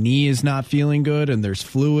how his knee is not feeling good and there's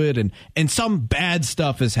fluid and some bad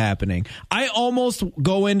stuff is happening. I almost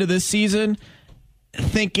go into this season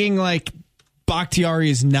thinking like Bakhtiari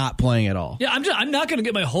is not playing at all. Yeah, I'm not going to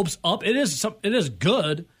get my hopes up. It is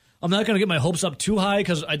good. I'm not going to get my hopes up too high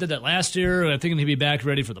because I did that last year. I'm thinking he'd be back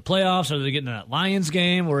ready for the playoffs. Or they get into that Lions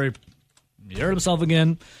game where he hurt himself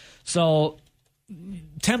again. So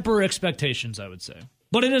temper expectations, I would say.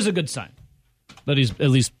 But it is a good sign that he's at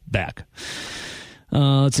least back.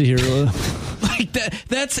 Let's see here. Like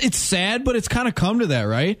it's sad, but it's kind of come to that,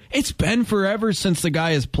 right? It's been forever since the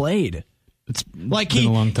guy has played. It's like been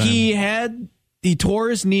a long time. He tore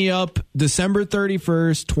his knee up December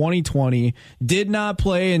 31st, 2020. Did not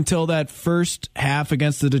play until that first half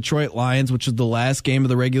against the Detroit Lions, which was the last game of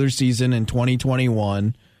the regular season in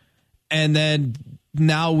 2021. And then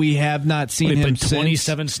now we have not seen him since.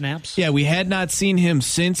 27 snaps? Yeah, we had not seen him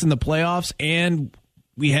since in the playoffs, and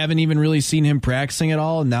we haven't even really seen him practicing at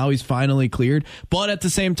all, and now he's finally cleared. But at the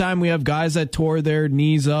same time, we have guys that tore their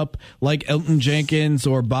knees up, like Elton Jenkins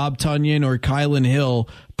or Bob Tunyon or Kylan Hill,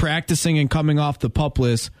 practicing and coming off the PUP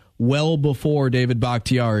list well before David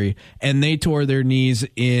Bakhtiari, and they tore their knees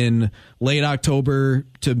in late October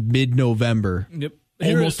to mid-November. Yep.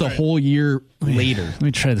 Almost a whole year later. Let me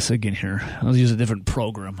try this again here. I'll use a different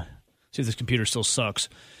program. See if this computer still sucks.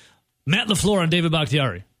 Matt LaFleur on David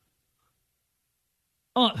Bakhtiari.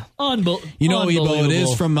 You know, Ebo, it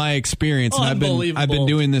is from my experience, and I've been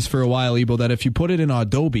doing this for a while, Ebo, that if you put it in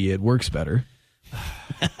Adobe, it works better.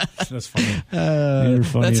 That's funny.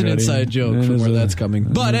 That's an inside joke from where that's coming.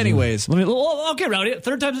 But anyways. Okay, Rowdy,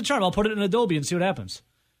 third time's the charm. I'll put it in Adobe and see what happens.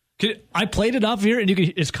 I played it off here, and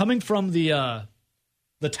it's coming from the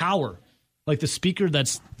tower. Like the speaker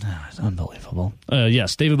that's unbelievable.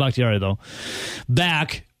 Yes, David Bakhtiari, though.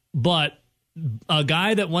 Back, but a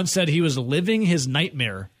guy that once said he was living his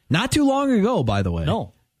nightmare. Not too long ago, by the way.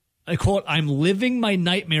 No. I quote, I'm living my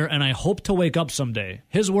nightmare and I hope to wake up someday.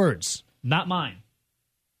 His words, not mine,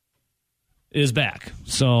 is back.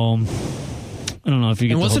 So, I don't know if you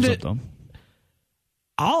get the hopes up,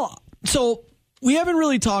 though. So, we haven't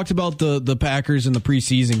really talked about the Packers in the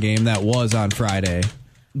preseason game that was on Friday.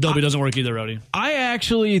 Adobe doesn't work either, Rowdy. I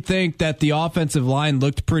actually think that the offensive line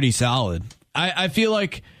looked pretty solid. I feel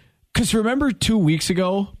like Because remember 2 weeks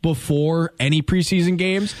ago, before any preseason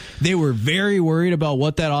games, they were very worried about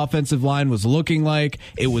what that offensive line was looking like.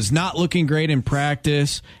 It was not looking great in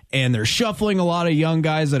practice, and they're shuffling a lot of young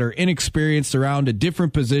guys that are inexperienced around to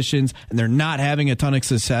different positions, and they're not having a ton of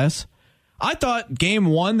success. I thought game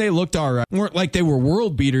one, they looked all right. Weren't like they were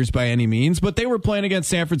world beaters by any means, but they were playing against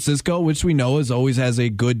San Francisco, which we know always has a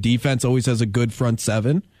good defense, always has a good front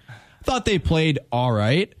seven. I thought they played all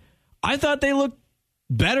right. I thought they looked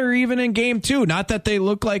better even in game two. Not that they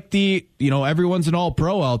look like everyone's an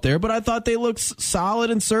all-pro out there, but I thought they looked solid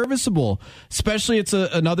and serviceable. Especially it's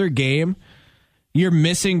another game. You're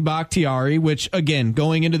missing Bakhtiari, which, again,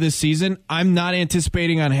 going into this season, I'm not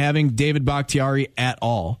anticipating on having David Bakhtiari at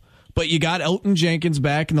all. But you got Elton Jenkins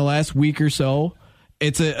back in the last week or so.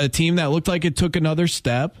 It's a team that looked like it took another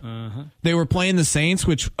step. They were playing the Saints,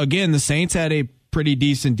 which, again, the Saints had a pretty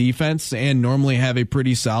decent defense and normally have a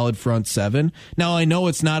pretty solid front seven. Now, I know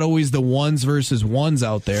it's not always the ones versus ones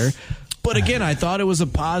out there, but again, I thought it was a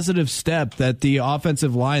positive step that the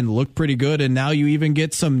offensive line looked pretty good, and now you even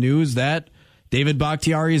get some news that David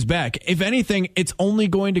Bakhtiari is back. If anything, it's only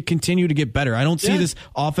going to continue to get better. I don't see this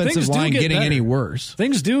offensive line getting any worse.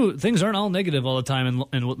 Things aren't all negative all the time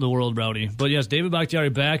in the world, Rowdy. But yes, David Bakhtiari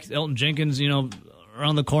back, Elton Jenkins,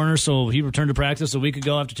 around the corner, so he returned to practice a week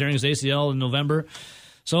ago after tearing his ACL in November.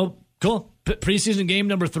 So, cool. Preseason game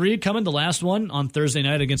number 3 coming, the last one on Thursday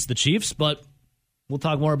night against the Chiefs, but we'll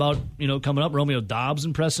talk more about, coming up. Romeo Doubs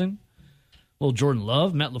impressing. Well, Jordan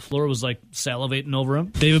Love, Matt LaFleur was salivating over him.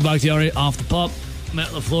 David Bakhtiari off the pup. Matt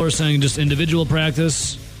LaFleur saying just individual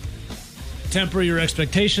practice. Temper your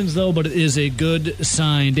expectations, though, but it is a good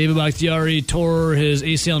sign. David Bakhtiari tore his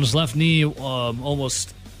ACL on his left knee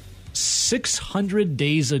almost 600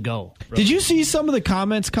 days ago. Did you see some of the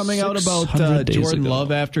comments coming out about Jordan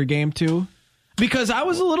Love after game 2? Because I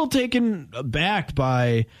was a little taken aback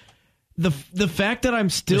by the fact that I'm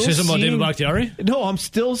still seeing... About David Bakhtiari? No, I'm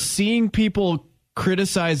still seeing people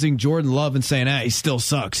criticizing Jordan Love and saying, he still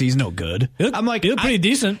sucks. He's no good. I'm like, he looked pretty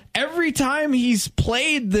decent. Every time he's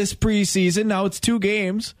played this preseason, now it's 2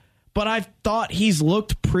 games, but I've thought he's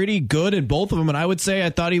looked pretty good in both of them, and I would say I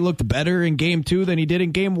thought he looked better in game 2 than he did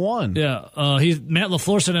in game 1. Yeah, Matt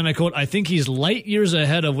LaFleur said, and I quote, I think he's light years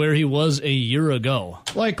ahead of where he was a year ago.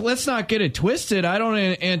 Let's not get it twisted. I don't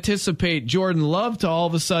anticipate Jordan Love to all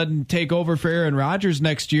of a sudden take over for Aaron Rodgers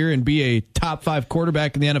next year and be a top 5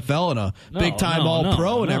 quarterback in the NFL and a big-time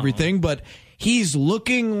all-pro and everything, but he's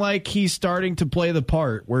looking like he's starting to play the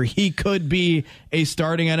part where he could be a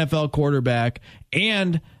starting NFL quarterback,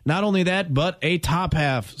 and not only that, but a top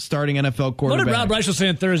half starting NFL quarterback. What did Rob Reichel say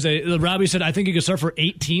on Thursday? Robbie said, I think he could start for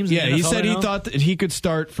 8 teams in the NFL. Yeah, he said he thought that he could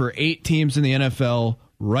start for 8 teams in the NFL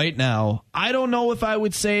right now. I don't know if I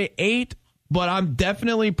would say 8, but I'm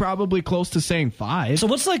definitely probably close to saying 5. So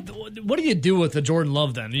what do you do with the Jordan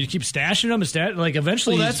Love then? You keep stashing him?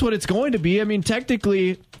 Eventually... Well, that's what it's going to be. I mean,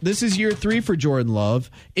 technically, this is year 3 for Jordan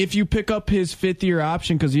Love. If you pick up his 5th-year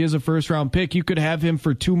option because he is a first-round pick, you could have him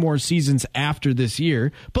for 2 more seasons after this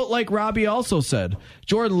year. But like Robbie also said,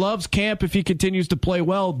 Jordan Love's camp, if he continues to play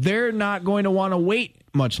well, they're not going to want to wait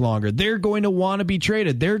much longer. They're going to want to be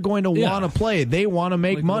traded. They're going to want to play. They want to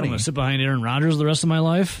make money. I'm going to sit behind Aaron Rodgers the rest of my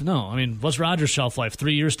life? No. I mean, what's Rodgers' shelf life?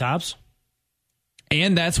 3 years tops?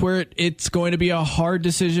 And that's where it's going to be a hard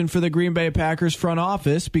decision for the Green Bay Packers front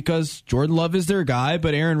office because Jordan Love is their guy,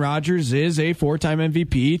 but Aaron Rodgers is a 4-time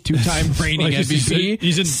MVP, 2-time reigning MVP.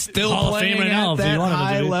 He's in still Hall playing of Fame right now, at that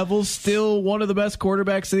high level, still one of the best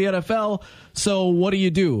quarterbacks in the NFL. So what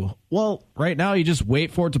do? Well, right now you just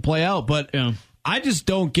wait for it to play out, but... Yeah. I just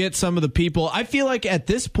don't get some of the people. I feel like at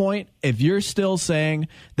this point, if you're still saying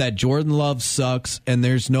that Jordan Love sucks and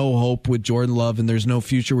there's no hope with Jordan Love and there's no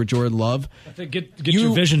future with Jordan Love, I think get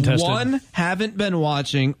your vision tested. 1, haven't been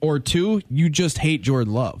watching, or 2, you just hate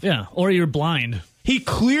Jordan Love. Yeah, or you're blind. He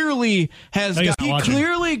clearly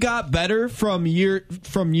got better from year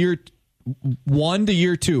 1 to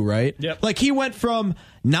year 2, right? Yep. Like he went from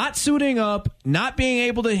not suiting up, not being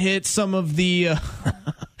able to hit some of the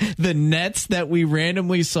the nets that we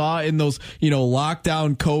randomly saw in those,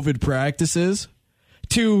 lockdown COVID practices,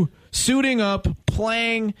 to suiting up,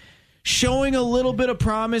 playing, showing a little bit of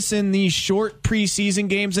promise in these short preseason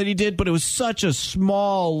games that he did, but it was such a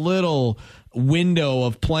small little window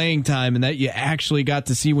of playing time and that you actually got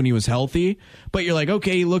to see when he was healthy. But you're like,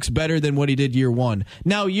 okay, he looks better than what he did year 1.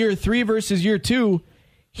 Now year 3 versus year 2,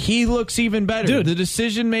 he looks even better. Dude. The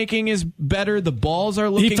decision-making is better. The balls are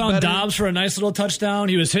looking better. He found Dobbs for a nice little touchdown.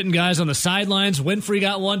 He was hitting guys on the sidelines. Winfrey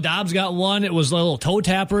got one. Dobbs got one. It was little toe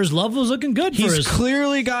tappers. Love was looking good for his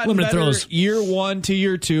clearly gotten better throws. year 1 to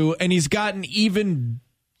year 2, and he's gotten even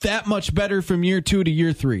that much better from year 2 to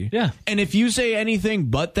year 3. Yeah. And if you say anything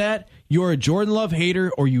but that, you're a Jordan Love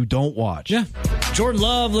hater or you don't watch. Yeah. Jordan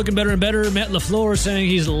Love looking better and better. Matt LaFleur saying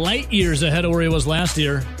he's light years ahead of where he was last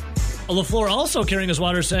year. LaFleur also carrying his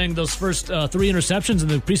water, saying those first 3 interceptions in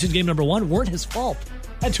the preseason game number 1 weren't his fault.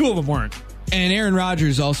 And 2 of them weren't. And Aaron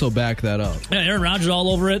Rodgers also backed that up. Yeah, Aaron Rodgers all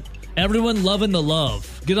over it. Everyone loving the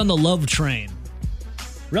love. Get on the love train.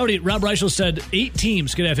 Rob Reichel said 8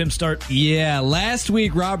 teams could have him start. Yeah, last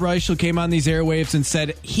week Rob Reichel came on these airwaves and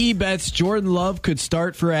said he bets Jordan Love could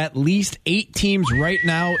start for at least 8 teams right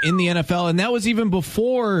now in the NFL. And that was even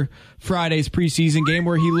before Friday's preseason game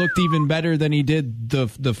where he looked even better than he did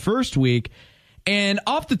the first week. And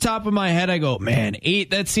off the top of my head, I go, man,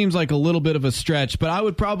 8, that seems like a little bit of a stretch, but I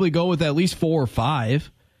would probably go with at least 4 or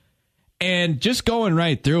 5. And just going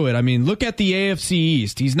right through it, I mean, look at the AFC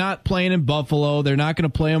East. He's not playing in Buffalo. They're not going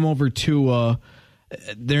to play him over Tua.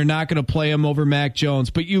 They're not going to play him over Mac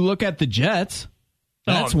Jones. But you look at the Jets.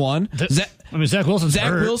 That's one. Zach Wilson's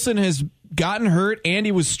hurt. Zach Wilson has gotten hurt, and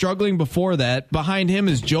he was struggling before that. Behind him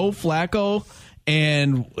is Joe Flacco,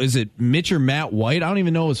 and is it Mitch or Matt White? I don't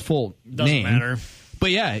even know his full name. Doesn't matter.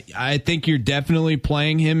 But yeah, I think you're definitely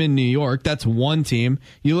playing him in New York. That's one team.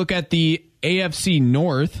 You look at the AFC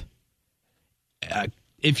North.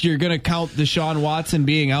 If you're going to count Deshaun Watson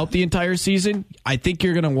being out the entire season, I think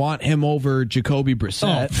you're going to want him over Jacoby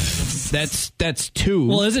Brissett. Oh. That's 2.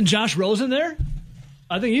 Well, isn't Josh Rosen there?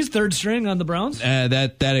 I think he's 3rd string on the Browns.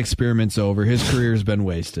 That experiment's over. His career's been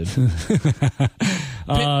wasted.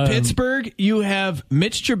 Pittsburgh, you have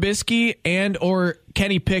Mitch Trubisky and or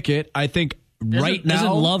Kenny Pickett. I think right now,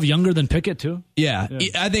 isn't Love younger than Pickett too? Yeah,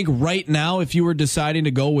 I think right now, if you were deciding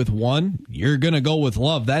to go with one, you're going to go with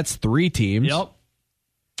Love. That's 3 teams. Yep.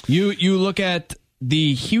 You look at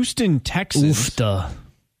the Houston Texans. Oofta.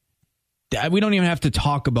 We don't even have to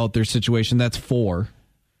talk about their situation. That's 4.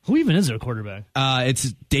 Who even is their quarterback?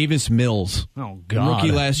 It's Davis Mills. Oh, God.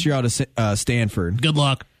 Rookie last year out of Stanford. Good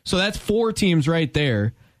luck. So that's 4 teams right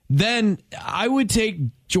there. Then I would take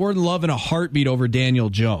Jordan Love in a heartbeat over Daniel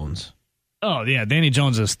Jones. Oh, yeah. Danny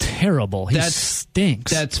Jones is terrible. He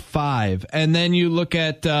stinks. That's 5. And then you look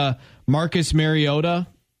at Marcus Mariota.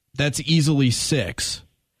 That's easily 6.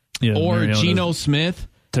 Yeah, or Mariota's Geno Smith.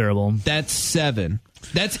 Terrible. That's 7.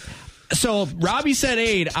 So Robbie said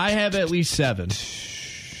 8. I have at least 7.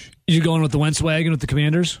 You going with the Wentz wagon with the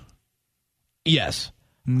Commanders? Yes.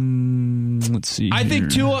 Let's see. I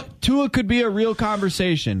think Tua could be a real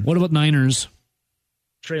conversation. What about Niners?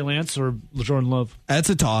 Trey Lance or Jordan Love?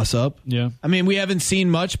 That's a toss-up. Yeah. I mean, we haven't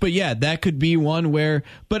seen much, but yeah, that could be one where...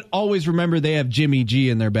 But always remember they have Jimmy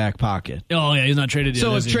G in their back pocket. Oh, yeah, he's not traded yet.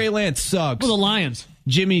 So if Trey Lance sucks... Well, the Lions.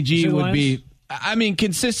 Jimmy G would be... I mean,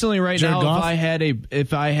 consistently right Jared now, Goff?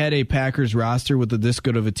 if I had a Packers roster with this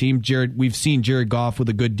good of a team, we've seen Jared Goff with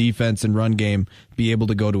a good defense and run game be able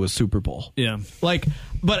to go to a Super Bowl. Yeah.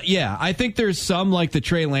 But yeah, I think there's some like the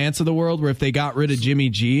Trey Lance of the world where if they got rid of Jimmy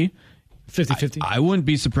G... 50-50. I wouldn't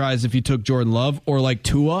be surprised if you took Jordan Love, or like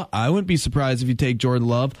Tua. I wouldn't be surprised if you take Jordan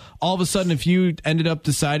Love. All of a sudden, if you ended up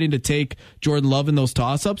deciding to take Jordan Love in those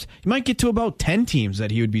toss-ups, you might get to about 10 teams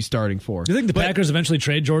that he would be starting for. Do you think the Packers eventually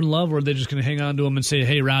trade Jordan Love, or are they just going to hang on to him and say,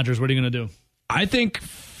 hey, Rodgers, what are you going to do? I think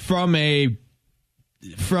from a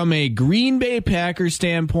Green Bay Packers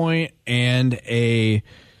standpoint and a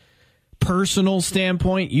personal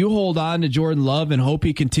standpoint, you hold on to Jordan Love and hope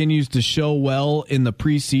he continues to show well in the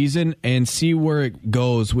preseason and see where it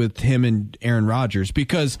goes with him and Aaron Rodgers.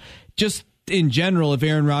 Because just in general, if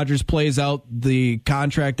Aaron Rodgers plays out the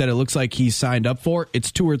contract that it looks like he's signed up for,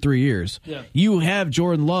 it's 2 or 3 years. Yeah. You have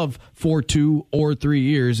Jordan Love for 2 or 3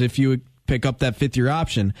 years if you pick up that 5th-year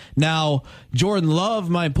option. Now, Jordan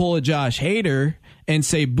Love might pull a Josh Hader and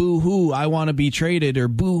say, boo-hoo, I want to be traded, or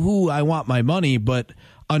boo-hoo, I want my money, but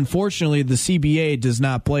unfortunately, the CBA does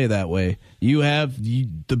not play that way.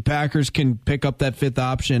 The Packers can pick up that 5th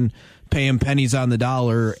option, pay him pennies on the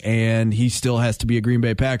dollar, and he still has to be a Green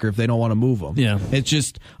Bay Packer if they don't want to move him. Yeah. It's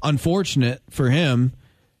just unfortunate for him.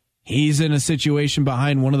 He's in a situation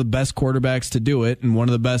behind one of the best quarterbacks to do it and one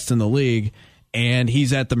of the best in the league, and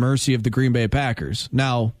he's at the mercy of the Green Bay Packers.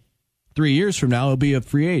 Now, 3 years from now, he'll be a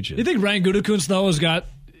free agent. You think Brian Gutekunst, though, has got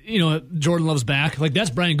Jordan Love's back? Like, that's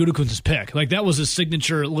Brian Gutekunst's pick. Like, that was his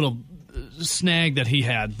signature little snag that he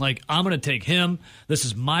had. Like, I'm going to take him. This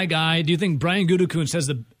is my guy. Do you think Brian Gutekunst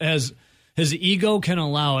has his ego can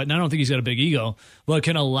allow it? And I don't think he's got a big ego, but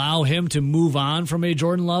can allow him to move on from a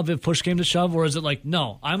Jordan Love if push came to shove? Or is it like,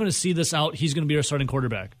 no, I'm going to see this out. He's going to be our starting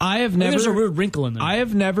quarterback. There's a weird wrinkle in there. I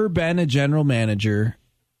have never been a general manager,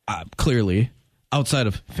 clearly, outside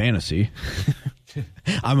of fantasy.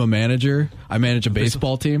 I'm a manager. I manage a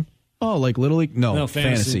baseball team. Oh, like Little League? No,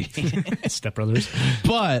 fantasy. Step Brothers.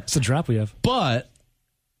 But it's a drop we have. But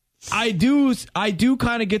I do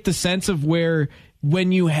kind of get the sense of where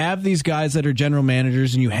when you have these guys that are general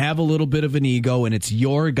managers and you have a little bit of an ego and it's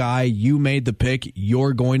your guy, you made the pick,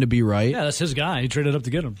 you're going to be right. Yeah, that's his guy. He traded up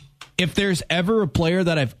to get him. If there's ever a player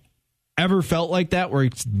that I've ever felt like that, where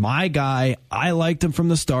it's my guy, I liked him from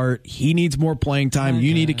the start, he needs more playing time,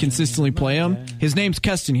 you need to consistently play him, his name's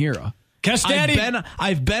Keston Hiura.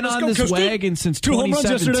 I've been on this wagon since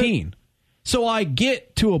 2017. So I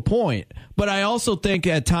get to a point, but I also think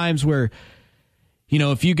at times where,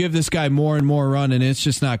 if you give this guy more and more run and it's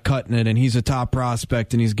just not cutting it and he's a top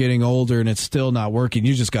prospect and he's getting older and it's still not working,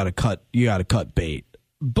 you just got to cut bait.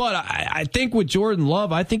 But I think with Jordan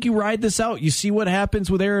Love, I think you ride this out. You see what happens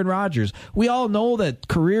with Aaron Rodgers. We all know that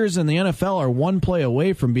careers in the NFL are one play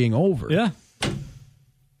away from being over. Yeah.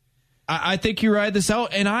 I think you ride this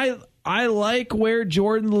out, and I like where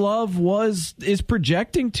Jordan Love is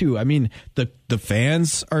projecting to. I mean, the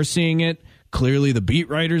fans are seeing it. Clearly, the beat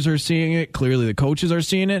writers are seeing it. Clearly, the coaches are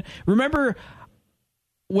seeing it. Remember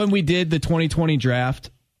when we did the 2020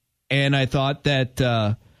 draft, and I thought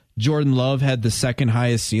that Jordan Love had the second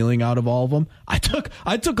highest ceiling out of all of them? I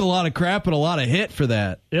took a lot of crap and a lot of hit for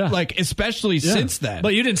that. Yeah, especially since then.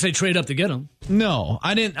 But you didn't say trade up to get him. No,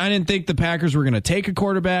 I didn't think the Packers were going to take a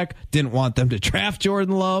quarterback. Didn't want them to draft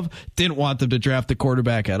Jordan Love. Didn't want them to draft a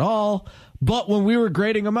quarterback at all. But when we were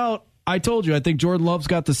grading them out, I told you I think Jordan Love's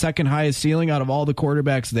got the second highest ceiling out of all the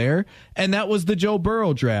quarterbacks there, and that was the Joe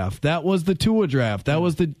Burrow draft. That was the Tua draft. That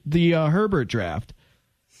was the Herbert draft.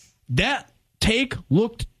 That take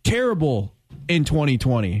looked terrible in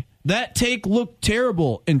 2020. That take looked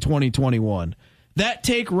terrible in 2021. That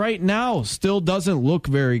take right now still doesn't look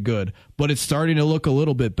very good, but it's starting to look a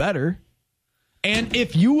little bit better. And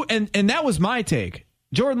if you and that was my take.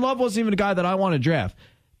 Jordan Love wasn't even a guy that I want to draft.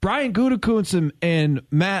 Brian Gutekunst and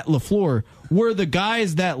Matt LaFleur were the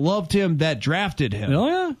guys that loved him, that drafted him. Oh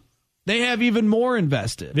yeah, they have even more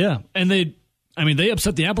invested. Yeah, and they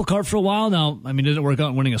upset the apple cart for a while. Now, it didn't work out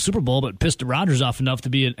in winning a Super Bowl, but pissed Rodgers off enough to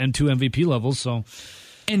be at N2 MVP levels. So,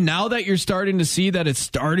 and now that you're starting to see that it's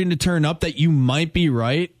starting to turn up, that you might be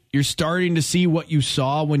right. You're starting to see what you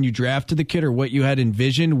saw when you drafted the kid or what you had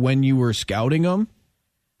envisioned when you were scouting him.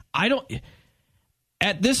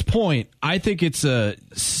 At this point, I think it's a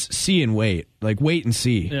see and wait. Wait and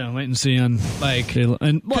see. Yeah, wait and see on don't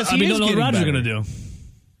know what Rodgers going to do.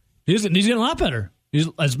 He's getting a lot better.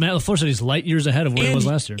 As Matt LaFleur said, he's light years ahead of where he was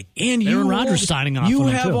last year. And Aaron Rodgers signing off. You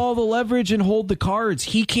have all the leverage and hold the cards.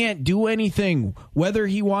 He can't do anything. Whether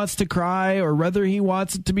he wants to cry or whether he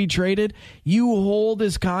wants it to be traded, you hold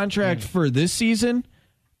his contract for this season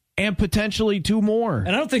and potentially 2 more. And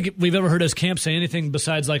I don't think we've ever heard his camp say anything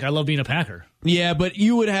besides I love being a Packer. Yeah, but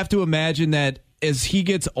you would have to imagine that as he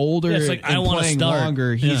gets older and playing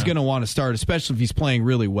longer, he's going to want to start, especially if he's playing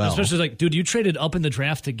really well. Especially dude, you traded up in the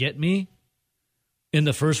draft to get me in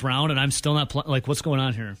the first round, and I'm still not playing. What's going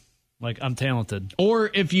on here? I'm talented. Or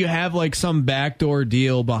if you have some backdoor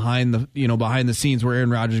deal behind the scenes where Aaron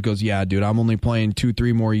Rodgers goes, yeah, dude, I'm only playing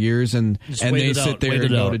 2-3 more years, and they sit there and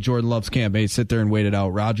go to Jordan Love's camp. They sit there and wait it out.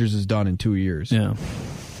 Rodgers is done in 2 years. Yeah,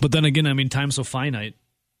 but then again, time's so finite,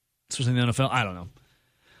 especially in the NFL. I don't know.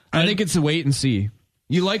 I think it's a wait and see.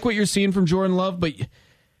 You like what you're seeing from Jordan Love, but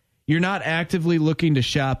you're not actively looking to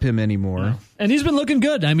shop him anymore. No. And he's been looking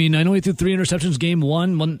good. I know he threw 3 interceptions game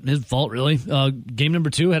one. Wasn't his fault, really. Game number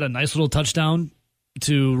 2 had a nice little touchdown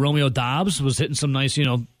to Romeo Doubs. Was hitting some nice,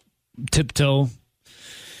 tiptoe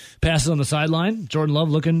passes on the sideline. Jordan Love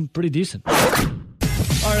looking pretty decent.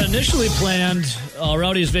 Our initially planned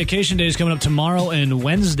Rowdy's vacation days coming up tomorrow and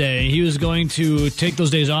Wednesday. He was going to take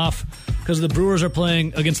those days off because the Brewers are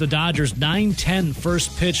playing against the Dodgers 9-10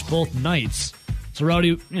 first pitch both nights. So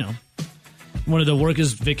Rowdy, wanted to work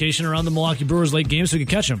his vacation around the Milwaukee Brewers late game so he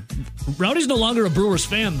could catch him. Rowdy's no longer a Brewers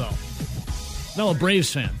fan, though. No, a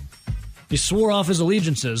Braves fan. He swore off his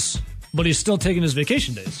allegiances, but he's still taking his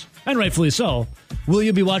vacation days. And rightfully so. Will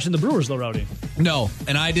you be watching the Brewers, though, Rowdy? No,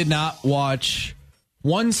 and I did not watch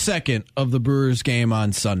 1 second of the Brewers game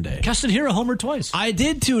on Sunday. Keston Hiura homered twice. I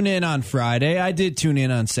did tune in on Friday. I did tune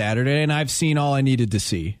in on Saturday, and I've seen all I needed to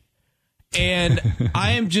see. And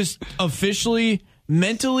I am just officially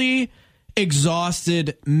mentally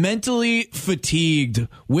exhausted, mentally fatigued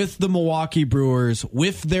with the Milwaukee Brewers,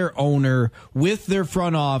 with their owner, with their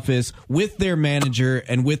front office, with their manager,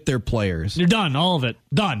 and with their players. You're done. All of it.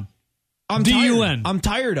 Done. I'm D-U-N. I'm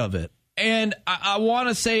tired of it. And I want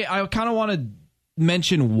to say, I kind of want to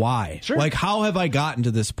mention why. Sure. How have I gotten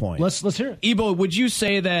to this point? Let's hear it. Ebo, would you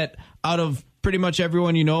say that out of pretty much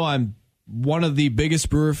everyone you know, I'm one of the biggest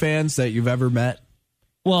Brewer fans that you've ever met?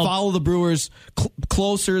 follow the Brewers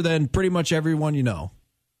closer than pretty much everyone you know?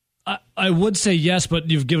 I would say yes, but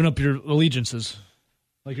you've given up your allegiances.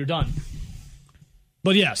 Like, you're done.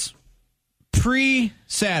 But yes.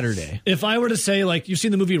 Pre-Saturday. If I were to say, like, you've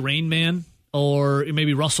seen the movie Rain Man, or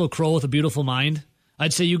maybe Russell Crowe with A Beautiful Mind,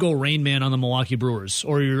 I'd say you go Rain Man on the Milwaukee Brewers,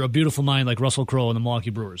 or you're A Beautiful Mind like Russell Crowe on the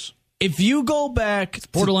Milwaukee Brewers. If you go back... It's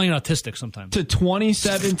borderline autistic sometimes. ...to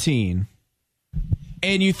 2017,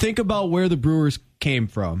 and you think about where the Brewers came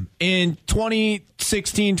from. In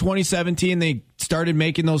 2016, 2017, they started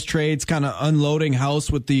making those trades, kind of unloading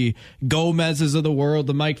house with the Gomez's of the world,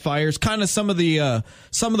 the Mike Fiers, kind of some of the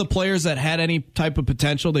players that had any type of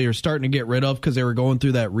potential they were starting to get rid of because they were going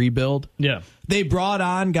through that rebuild. Yeah. They brought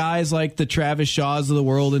on guys like the Travis Shaws of the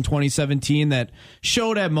world in 2017 that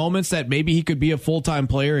showed at moments that maybe he could be a full-time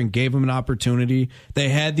player and gave him an opportunity. They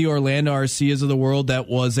had the Orlando Arcias of the world that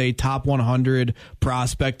was a top 100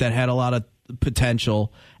 prospect that had a lot of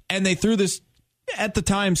potential. And they threw this, at the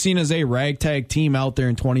time, seen as a ragtag team out there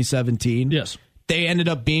in 2017. Yes. They ended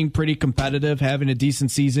up being pretty competitive, having a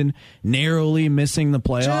decent season, narrowly missing the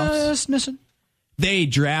playoffs. Just missing. They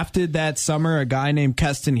drafted that summer a guy named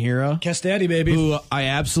Keston Hiura. Daddy, baby. Who I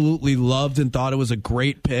absolutely loved and thought it was a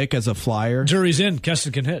great pick as a flyer. Jury's in.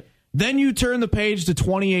 Keston can hit. Then you turn the page to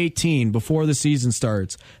 2018 before the season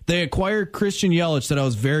starts. They acquired Christian Yelich that I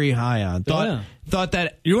was very high on. Thought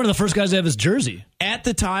that... You're one of the first guys to have his jersey. At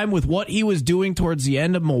the time, with what he was doing towards the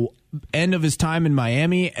end of his time in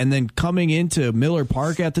Miami and then coming into Miller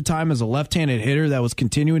Park at the time as a left-handed hitter that was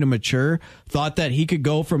continuing to mature, thought that he could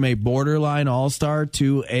go from a borderline all-star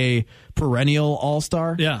to a perennial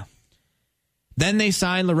all-star. Yeah. Then they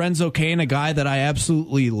signed Lorenzo Cain, a guy that I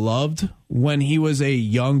absolutely loved when he was a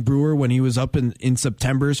young Brewer, when he was up in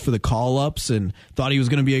September's for the call-ups and thought he was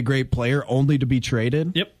going to be a great player, only to be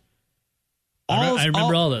traded. Yep. I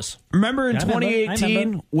remember all this. Remember in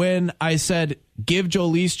 2018 when I said, give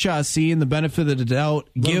Jhoulys Chacin the benefit of the doubt,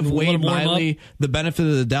 give Wade Miley the benefit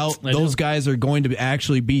of the doubt, those guys are going to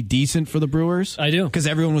actually be decent for the Brewers? I do. Because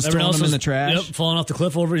everyone was throwing them in the trash. Yep, falling off the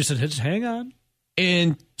cliff over. You said, just hang on.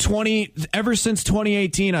 Ever since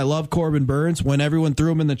 2018, I love Corbin Burns. When everyone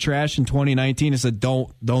threw him in the trash in 2019, I said,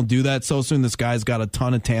 don't do that so soon. This guy's got a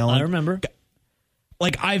ton of talent. I remember.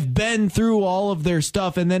 Like, I've been through all of their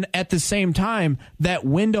stuff, and then at the same time, that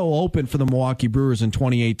window opened for the Milwaukee Brewers in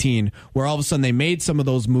 2018, where all of a sudden they made some of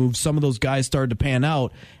those moves, some of those guys started to pan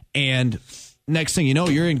out, and next thing you know,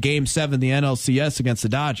 you're in Game 7 of the NLCS against the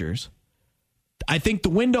Dodgers. I think the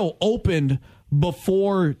window opened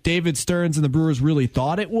before David Stearns and the Brewers really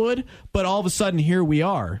thought it would, but all of a sudden, here we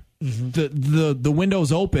are. Mm-hmm. The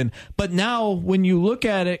window's open, but now when you look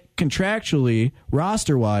at it contractually,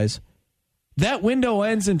 roster-wise, that window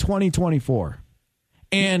ends in 2024.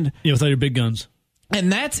 And with all your big guns.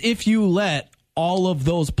 And that's if you let all of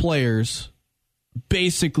those players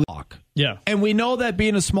basically walk. Yeah. And we know that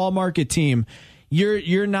being a small market team,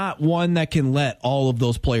 you're not one that can let all of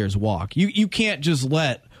those players walk. You can't just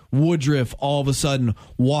let Woodruff all of a sudden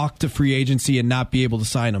walk to free agency and not be able to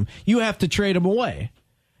sign him. You have to trade him away.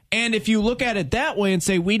 And if you look at it that way and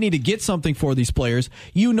say we need to get something for these players,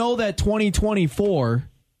 you know that 2024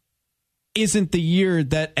 isn't the year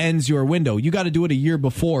that ends your window. You got to do it a year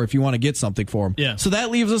before if you want to get something for him. Yeah. So that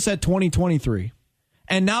leaves us at 2023.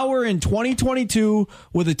 And now we're in 2022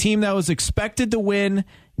 with a team that was expected to win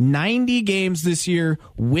 90 games this year,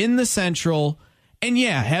 win the Central. And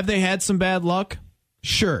yeah, have they had some bad luck?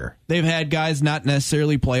 Sure. They've had guys not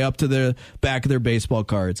necessarily play up to the back of their baseball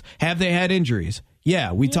cards. Have they had injuries?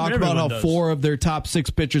 Yeah, we talked about how 4 of their top 6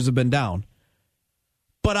 pitchers have been down.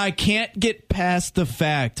 But I can't get past the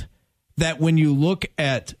fact that when you look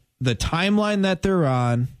at the timeline that they're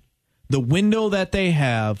on, the window that they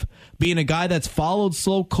have, being a guy that's followed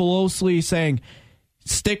so closely, saying,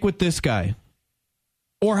 stick with this guy.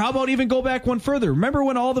 Or how about even go back one further? Remember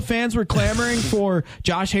when all the fans were clamoring for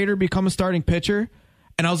Josh Hader to become a starting pitcher?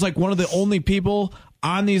 And I was like one of the only people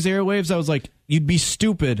on these airwaves, I was like, you'd be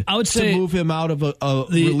stupid to move him out of a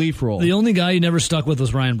relief role. The only guy you never stuck with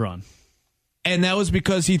was Ryan Braun. And that was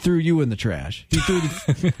because he threw you in the trash. He threw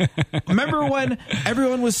remember when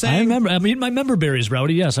everyone was saying... I remember. I mean, my member berries,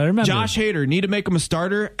 Rowdy. Yes, I remember. Josh Hader, need to make him a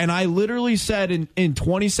starter. And I literally said in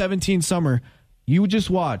 2017 summer, you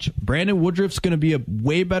just watch. Brandon Woodruff's going to be a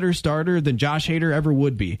way better starter than Josh Hader ever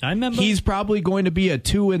would be. I remember. He's probably going to be a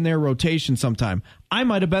 2 in their rotation sometime. I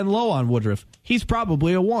might have been low on Woodruff. He's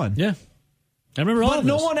probably a 1. Yeah. I remember all of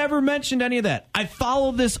this. But no one ever mentioned any of that. I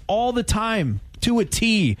follow this all the time. To a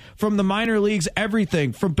T, from the minor leagues,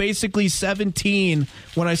 everything from basically 17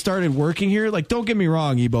 when I started working here. Like, don't get me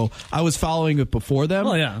wrong, Ebo, I was following it before them.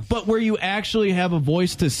 Oh, yeah. But where you actually have a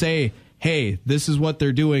voice to say, hey, this is what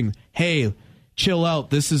they're doing. Hey, chill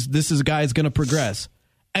out. This is a guy's going to progress.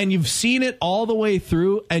 And you've seen it all the way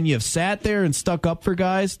through, and you've sat there and stuck up for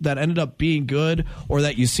guys that ended up being good or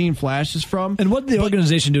that you've seen flashes from. And what did the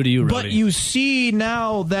organization do to you, Rowdy? But you see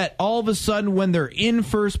now that all of a sudden when they're in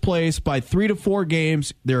first place by 3 to 4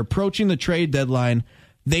 games, they're approaching the trade deadline,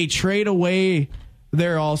 they trade away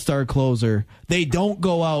their all-star closer. They don't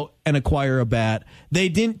go out and acquire a bat. They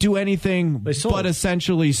didn't do anything but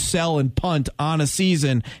essentially sell and punt on a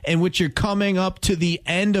season in which you're coming up to the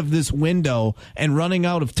end of this window and running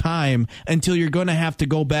out of time until you're going to have to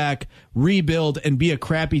go back, rebuild, and be a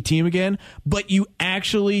crappy team again. But you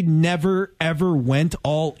actually never, ever went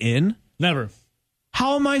all in? Never.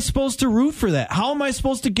 How am I supposed to root for that? How am I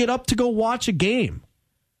supposed to get up to go watch a game?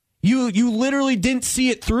 You literally didn't see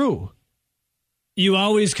it through. You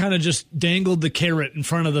always kind of just dangled the carrot in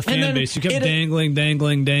front of the fan base. You kept dangling.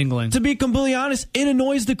 To be completely honest, it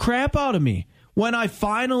annoys the crap out of me when I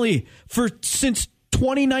finally, since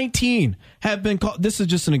 2019, have been this is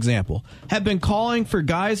just an example, have been calling for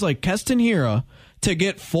guys like Keston Hiura to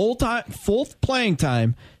get full playing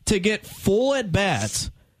time, to get full at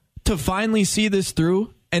bats, to finally see this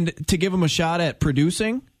through and to give him a shot at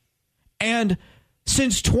producing. And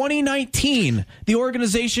since 2019, the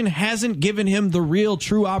organization hasn't given him the real,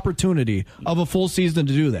 true opportunity of a full season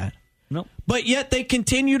to do that. Nope. But yet they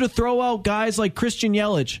continue to throw out guys like Christian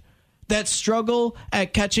Yelich that struggle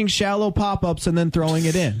at catching shallow pop-ups and then throwing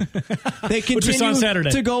it in. They continue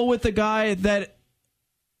to go with the guy that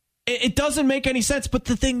it doesn't make any sense. But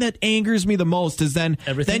the thing that angers me the most is then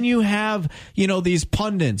you have, these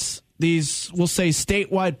pundits, these, we'll say,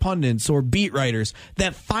 statewide pundits or beat writers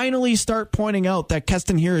that finally start pointing out that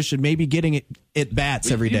Keston Hiura should maybe getting at bats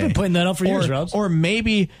every day. You've been pointing that out for years, Robs. Or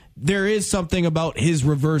maybe there is something about his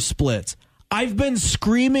reverse splits. I've been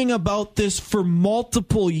screaming about this for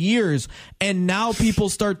multiple years, and now people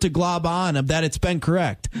start to glob on that it's been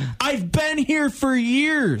correct. I've been here for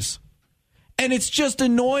years. And it's just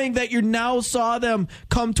annoying that you now saw them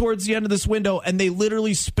come towards the end of this window and they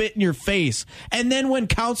literally spit in your face. And then when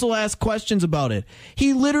counsel asks questions about it,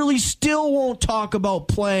 he literally still won't talk about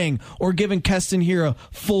playing or giving Keston Hiura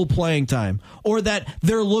full playing time or that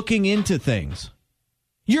they're looking into things.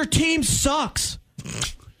 Your team sucks.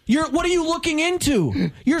 What are you looking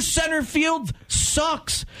into? Your center field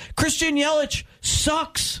sucks. Christian Yelich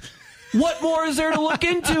sucks. What more is there to look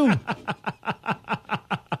into?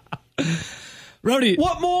 Rowdy,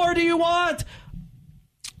 what more do you want?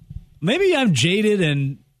 Maybe I'm jaded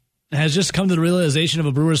and has just come to the realization of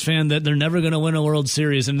a Brewers fan that they're never going to win a World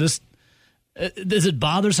Series. And is it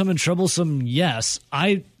bothersome and troublesome? Yes.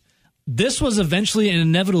 This was eventually and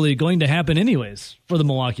inevitably going to happen anyways for the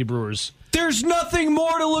Milwaukee Brewers. There's nothing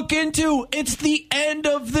more to look into. It's the end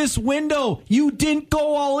of this window. You didn't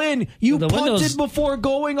go all in. You punted before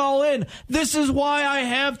going all in. This is why I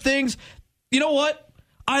have things. You know what?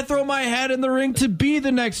 I throw my hat in the ring to be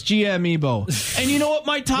the next GM Ebo. And you know what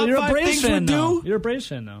my top 5 things would do? You're a Braves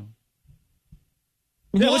fan now.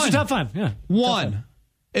 Yeah, what's your top 5? Yeah. 1.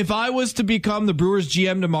 If I was to become the Brewers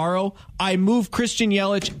GM tomorrow, I move Christian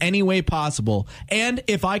Yelich any way possible. And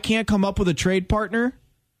if I can't come up with a trade partner,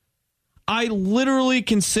 I literally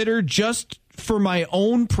consider, just for my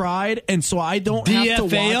own pride and so I don't have to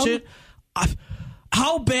watch it.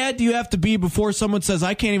 How bad do you have to be before someone says,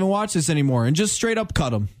 I can't even watch this anymore, and just straight up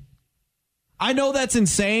cut them? I know that's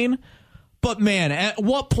insane, but man, at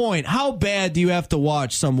what point, how bad do you have to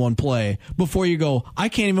watch someone play before you go, I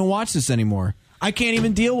can't even watch this anymore? I can't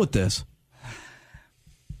even deal with this.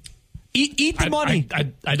 Eat the money.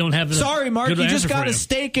 I don't have. Sorry, Mark. You just got a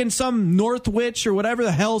stake in some Northwich or whatever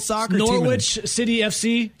the hell soccer team. Norwich City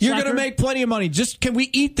FC. You're going to make plenty of money. Just can we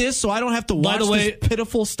eat this so I don't have to watch this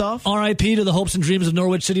pitiful stuff? R.I.P. to the hopes and dreams of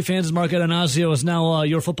Norwich City fans. As Mark Adanazio is now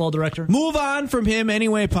your football director. Move on from him any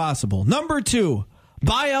way possible. Number 2,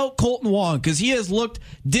 buy out Colton Wong because he has looked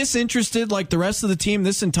disinterested like the rest of the team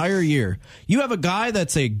this entire year. You have a guy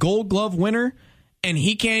that's a Gold Glove winner, and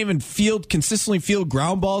he can't even consistently field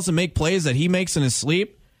ground balls and make plays that he makes in his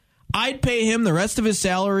sleep. I'd pay him the rest of his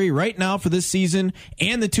salary right now for this season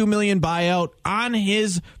and the $2 million buyout on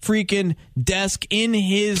his freaking desk in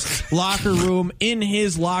his locker room, in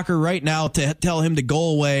his locker right now to tell him to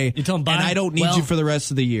go away. You tell him bye. And I don't need you for the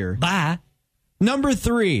rest of the year. Bye. Number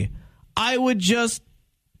 3, I would just...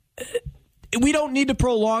 We don't need to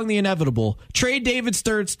prolong the inevitable. Trade David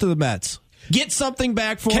Stearns to the Mets. Get something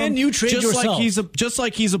back for him. Can you trade yourself? Just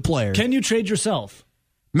like he's a player. Can you trade yourself?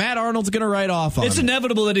 Matt Arnold's going to write off on It's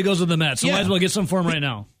inevitable that he goes to the Mets, so might as well get some for him right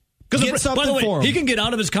now. Because, by the way, he can get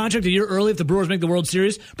out of his contract a year early if the Brewers make the World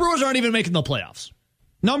Series. Brewers aren't even making the playoffs.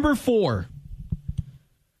 Number 4.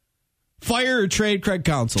 Fire or trade Craig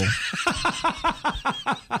Counsell?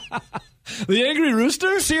 The Angry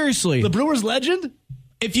Rooster? Seriously. The Brewers legend?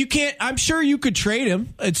 If you can't, I'm sure you could trade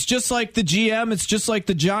him. It's just like the GM. It's just like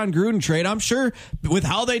the John Gruden trade. I'm sure with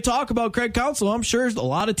how they talk about Craig Counsell, I'm sure a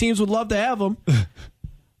lot of teams would love to have him.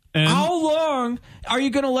 And how long are you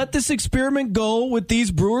going to let this experiment go with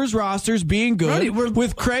these Brewers rosters being good,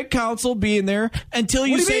 with Craig Counsell being there, until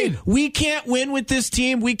you say, we can't win with this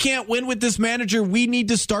team, we can't win with this manager, we need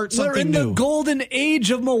to start something new? We're in the golden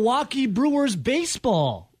age of Milwaukee Brewers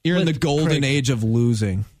baseball. You're in the golden age of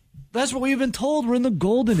losing. That's what we've been told. We're in the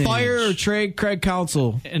golden age. Fire or trade Craig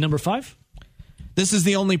Counsell. And number 5? This is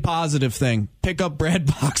the only positive thing. Pick up Brad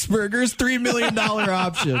Boxberger's $3 million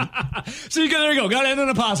option. So there you go. Got to end on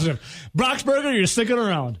a positive. Boxberger, you're sticking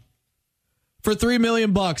around. For $3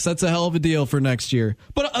 million, that's a hell of a deal for next year.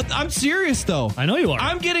 But I'm serious, though. I know you are.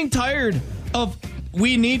 I'm getting tired of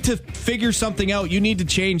we need to figure something out. You need to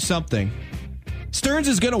change something. Stearns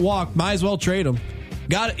is going to walk. Might as well trade him.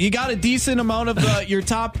 You got a decent amount of your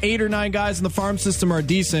top 8 or 9 guys in the farm system are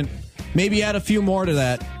decent. Maybe add a few more to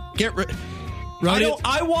that.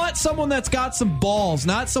 I want someone that's got some balls,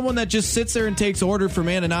 not someone that just sits there and takes order from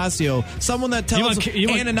Ananasio. Someone that tells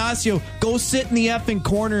Ananasio, go sit in the effing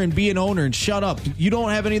corner and be an owner and shut up. You don't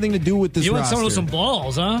have anything to do with this roster. You want someone with some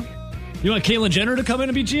balls, huh? You want Caitlyn Jenner to come in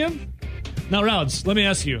and be GM? Now, Rowds, let me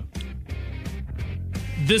ask you.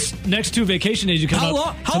 This next 2 vacation days you come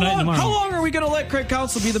out tonight and tomorrow. How long are we going to let Craig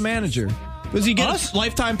Counsell be the manager? Does he get a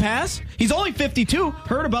lifetime pass? He's only 52.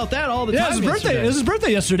 Heard about that all the time. It was his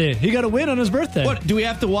birthday yesterday. He got a win on his birthday. What, do we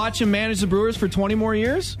have to watch him manage the Brewers for 20 more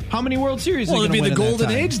years? How many World Series are he going to win? Well, it'd be the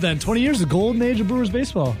golden age then. 20 years, the golden age of Brewers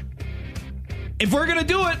baseball. If we're going to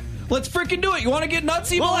do it, let's freaking do it. You want to get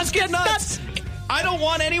nutsy? Well, let's get nuts. I don't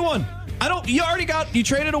want anyone. You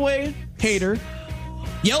traded away Hader.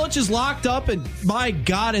 Yelich is locked up, and my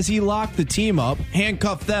God, has he locked the team up,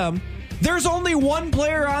 handcuffed them. There's only one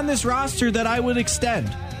player on this roster that I would extend.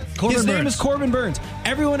 His name is Corbin Burns.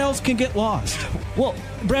 Everyone else can get lost. Well,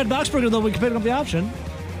 Brad Boxberger, though, we can pick up the option.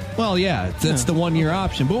 Well, yeah, that's the 1-year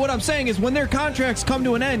option. But what I'm saying is when their contracts come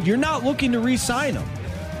to an end, you're not looking to re-sign them.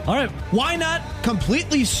 All right. Why not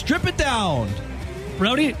completely strip it down?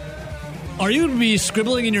 Rowdy, are you going to be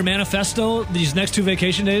scribbling in your manifesto these next 2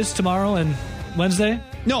 vacation days, tomorrow and Wednesday?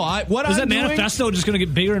 No, Is that manifesto just going to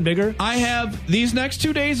get bigger and bigger? I have these next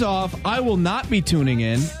 2 days off. I will not be tuning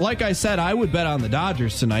in. Like I said, I would bet on the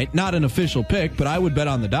Dodgers tonight. Not an official pick, but I would bet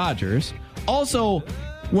on the Dodgers. Also,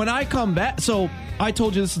 when I come back, so I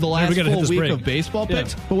told you this is the last full week of baseball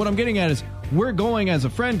picks, but what I'm getting at is we're going as a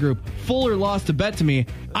friend group. Fuller lost a bet to me.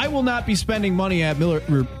 I will not be spending money at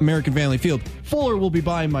American Family Field. Fuller will be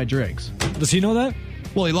buying my drinks. Does he know that?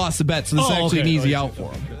 Well, he lost the bet, so this is actually an easy out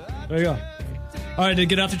for him. There you go. All right, did it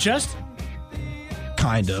get off the chest?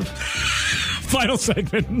 Kind of. Final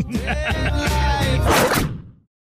segment.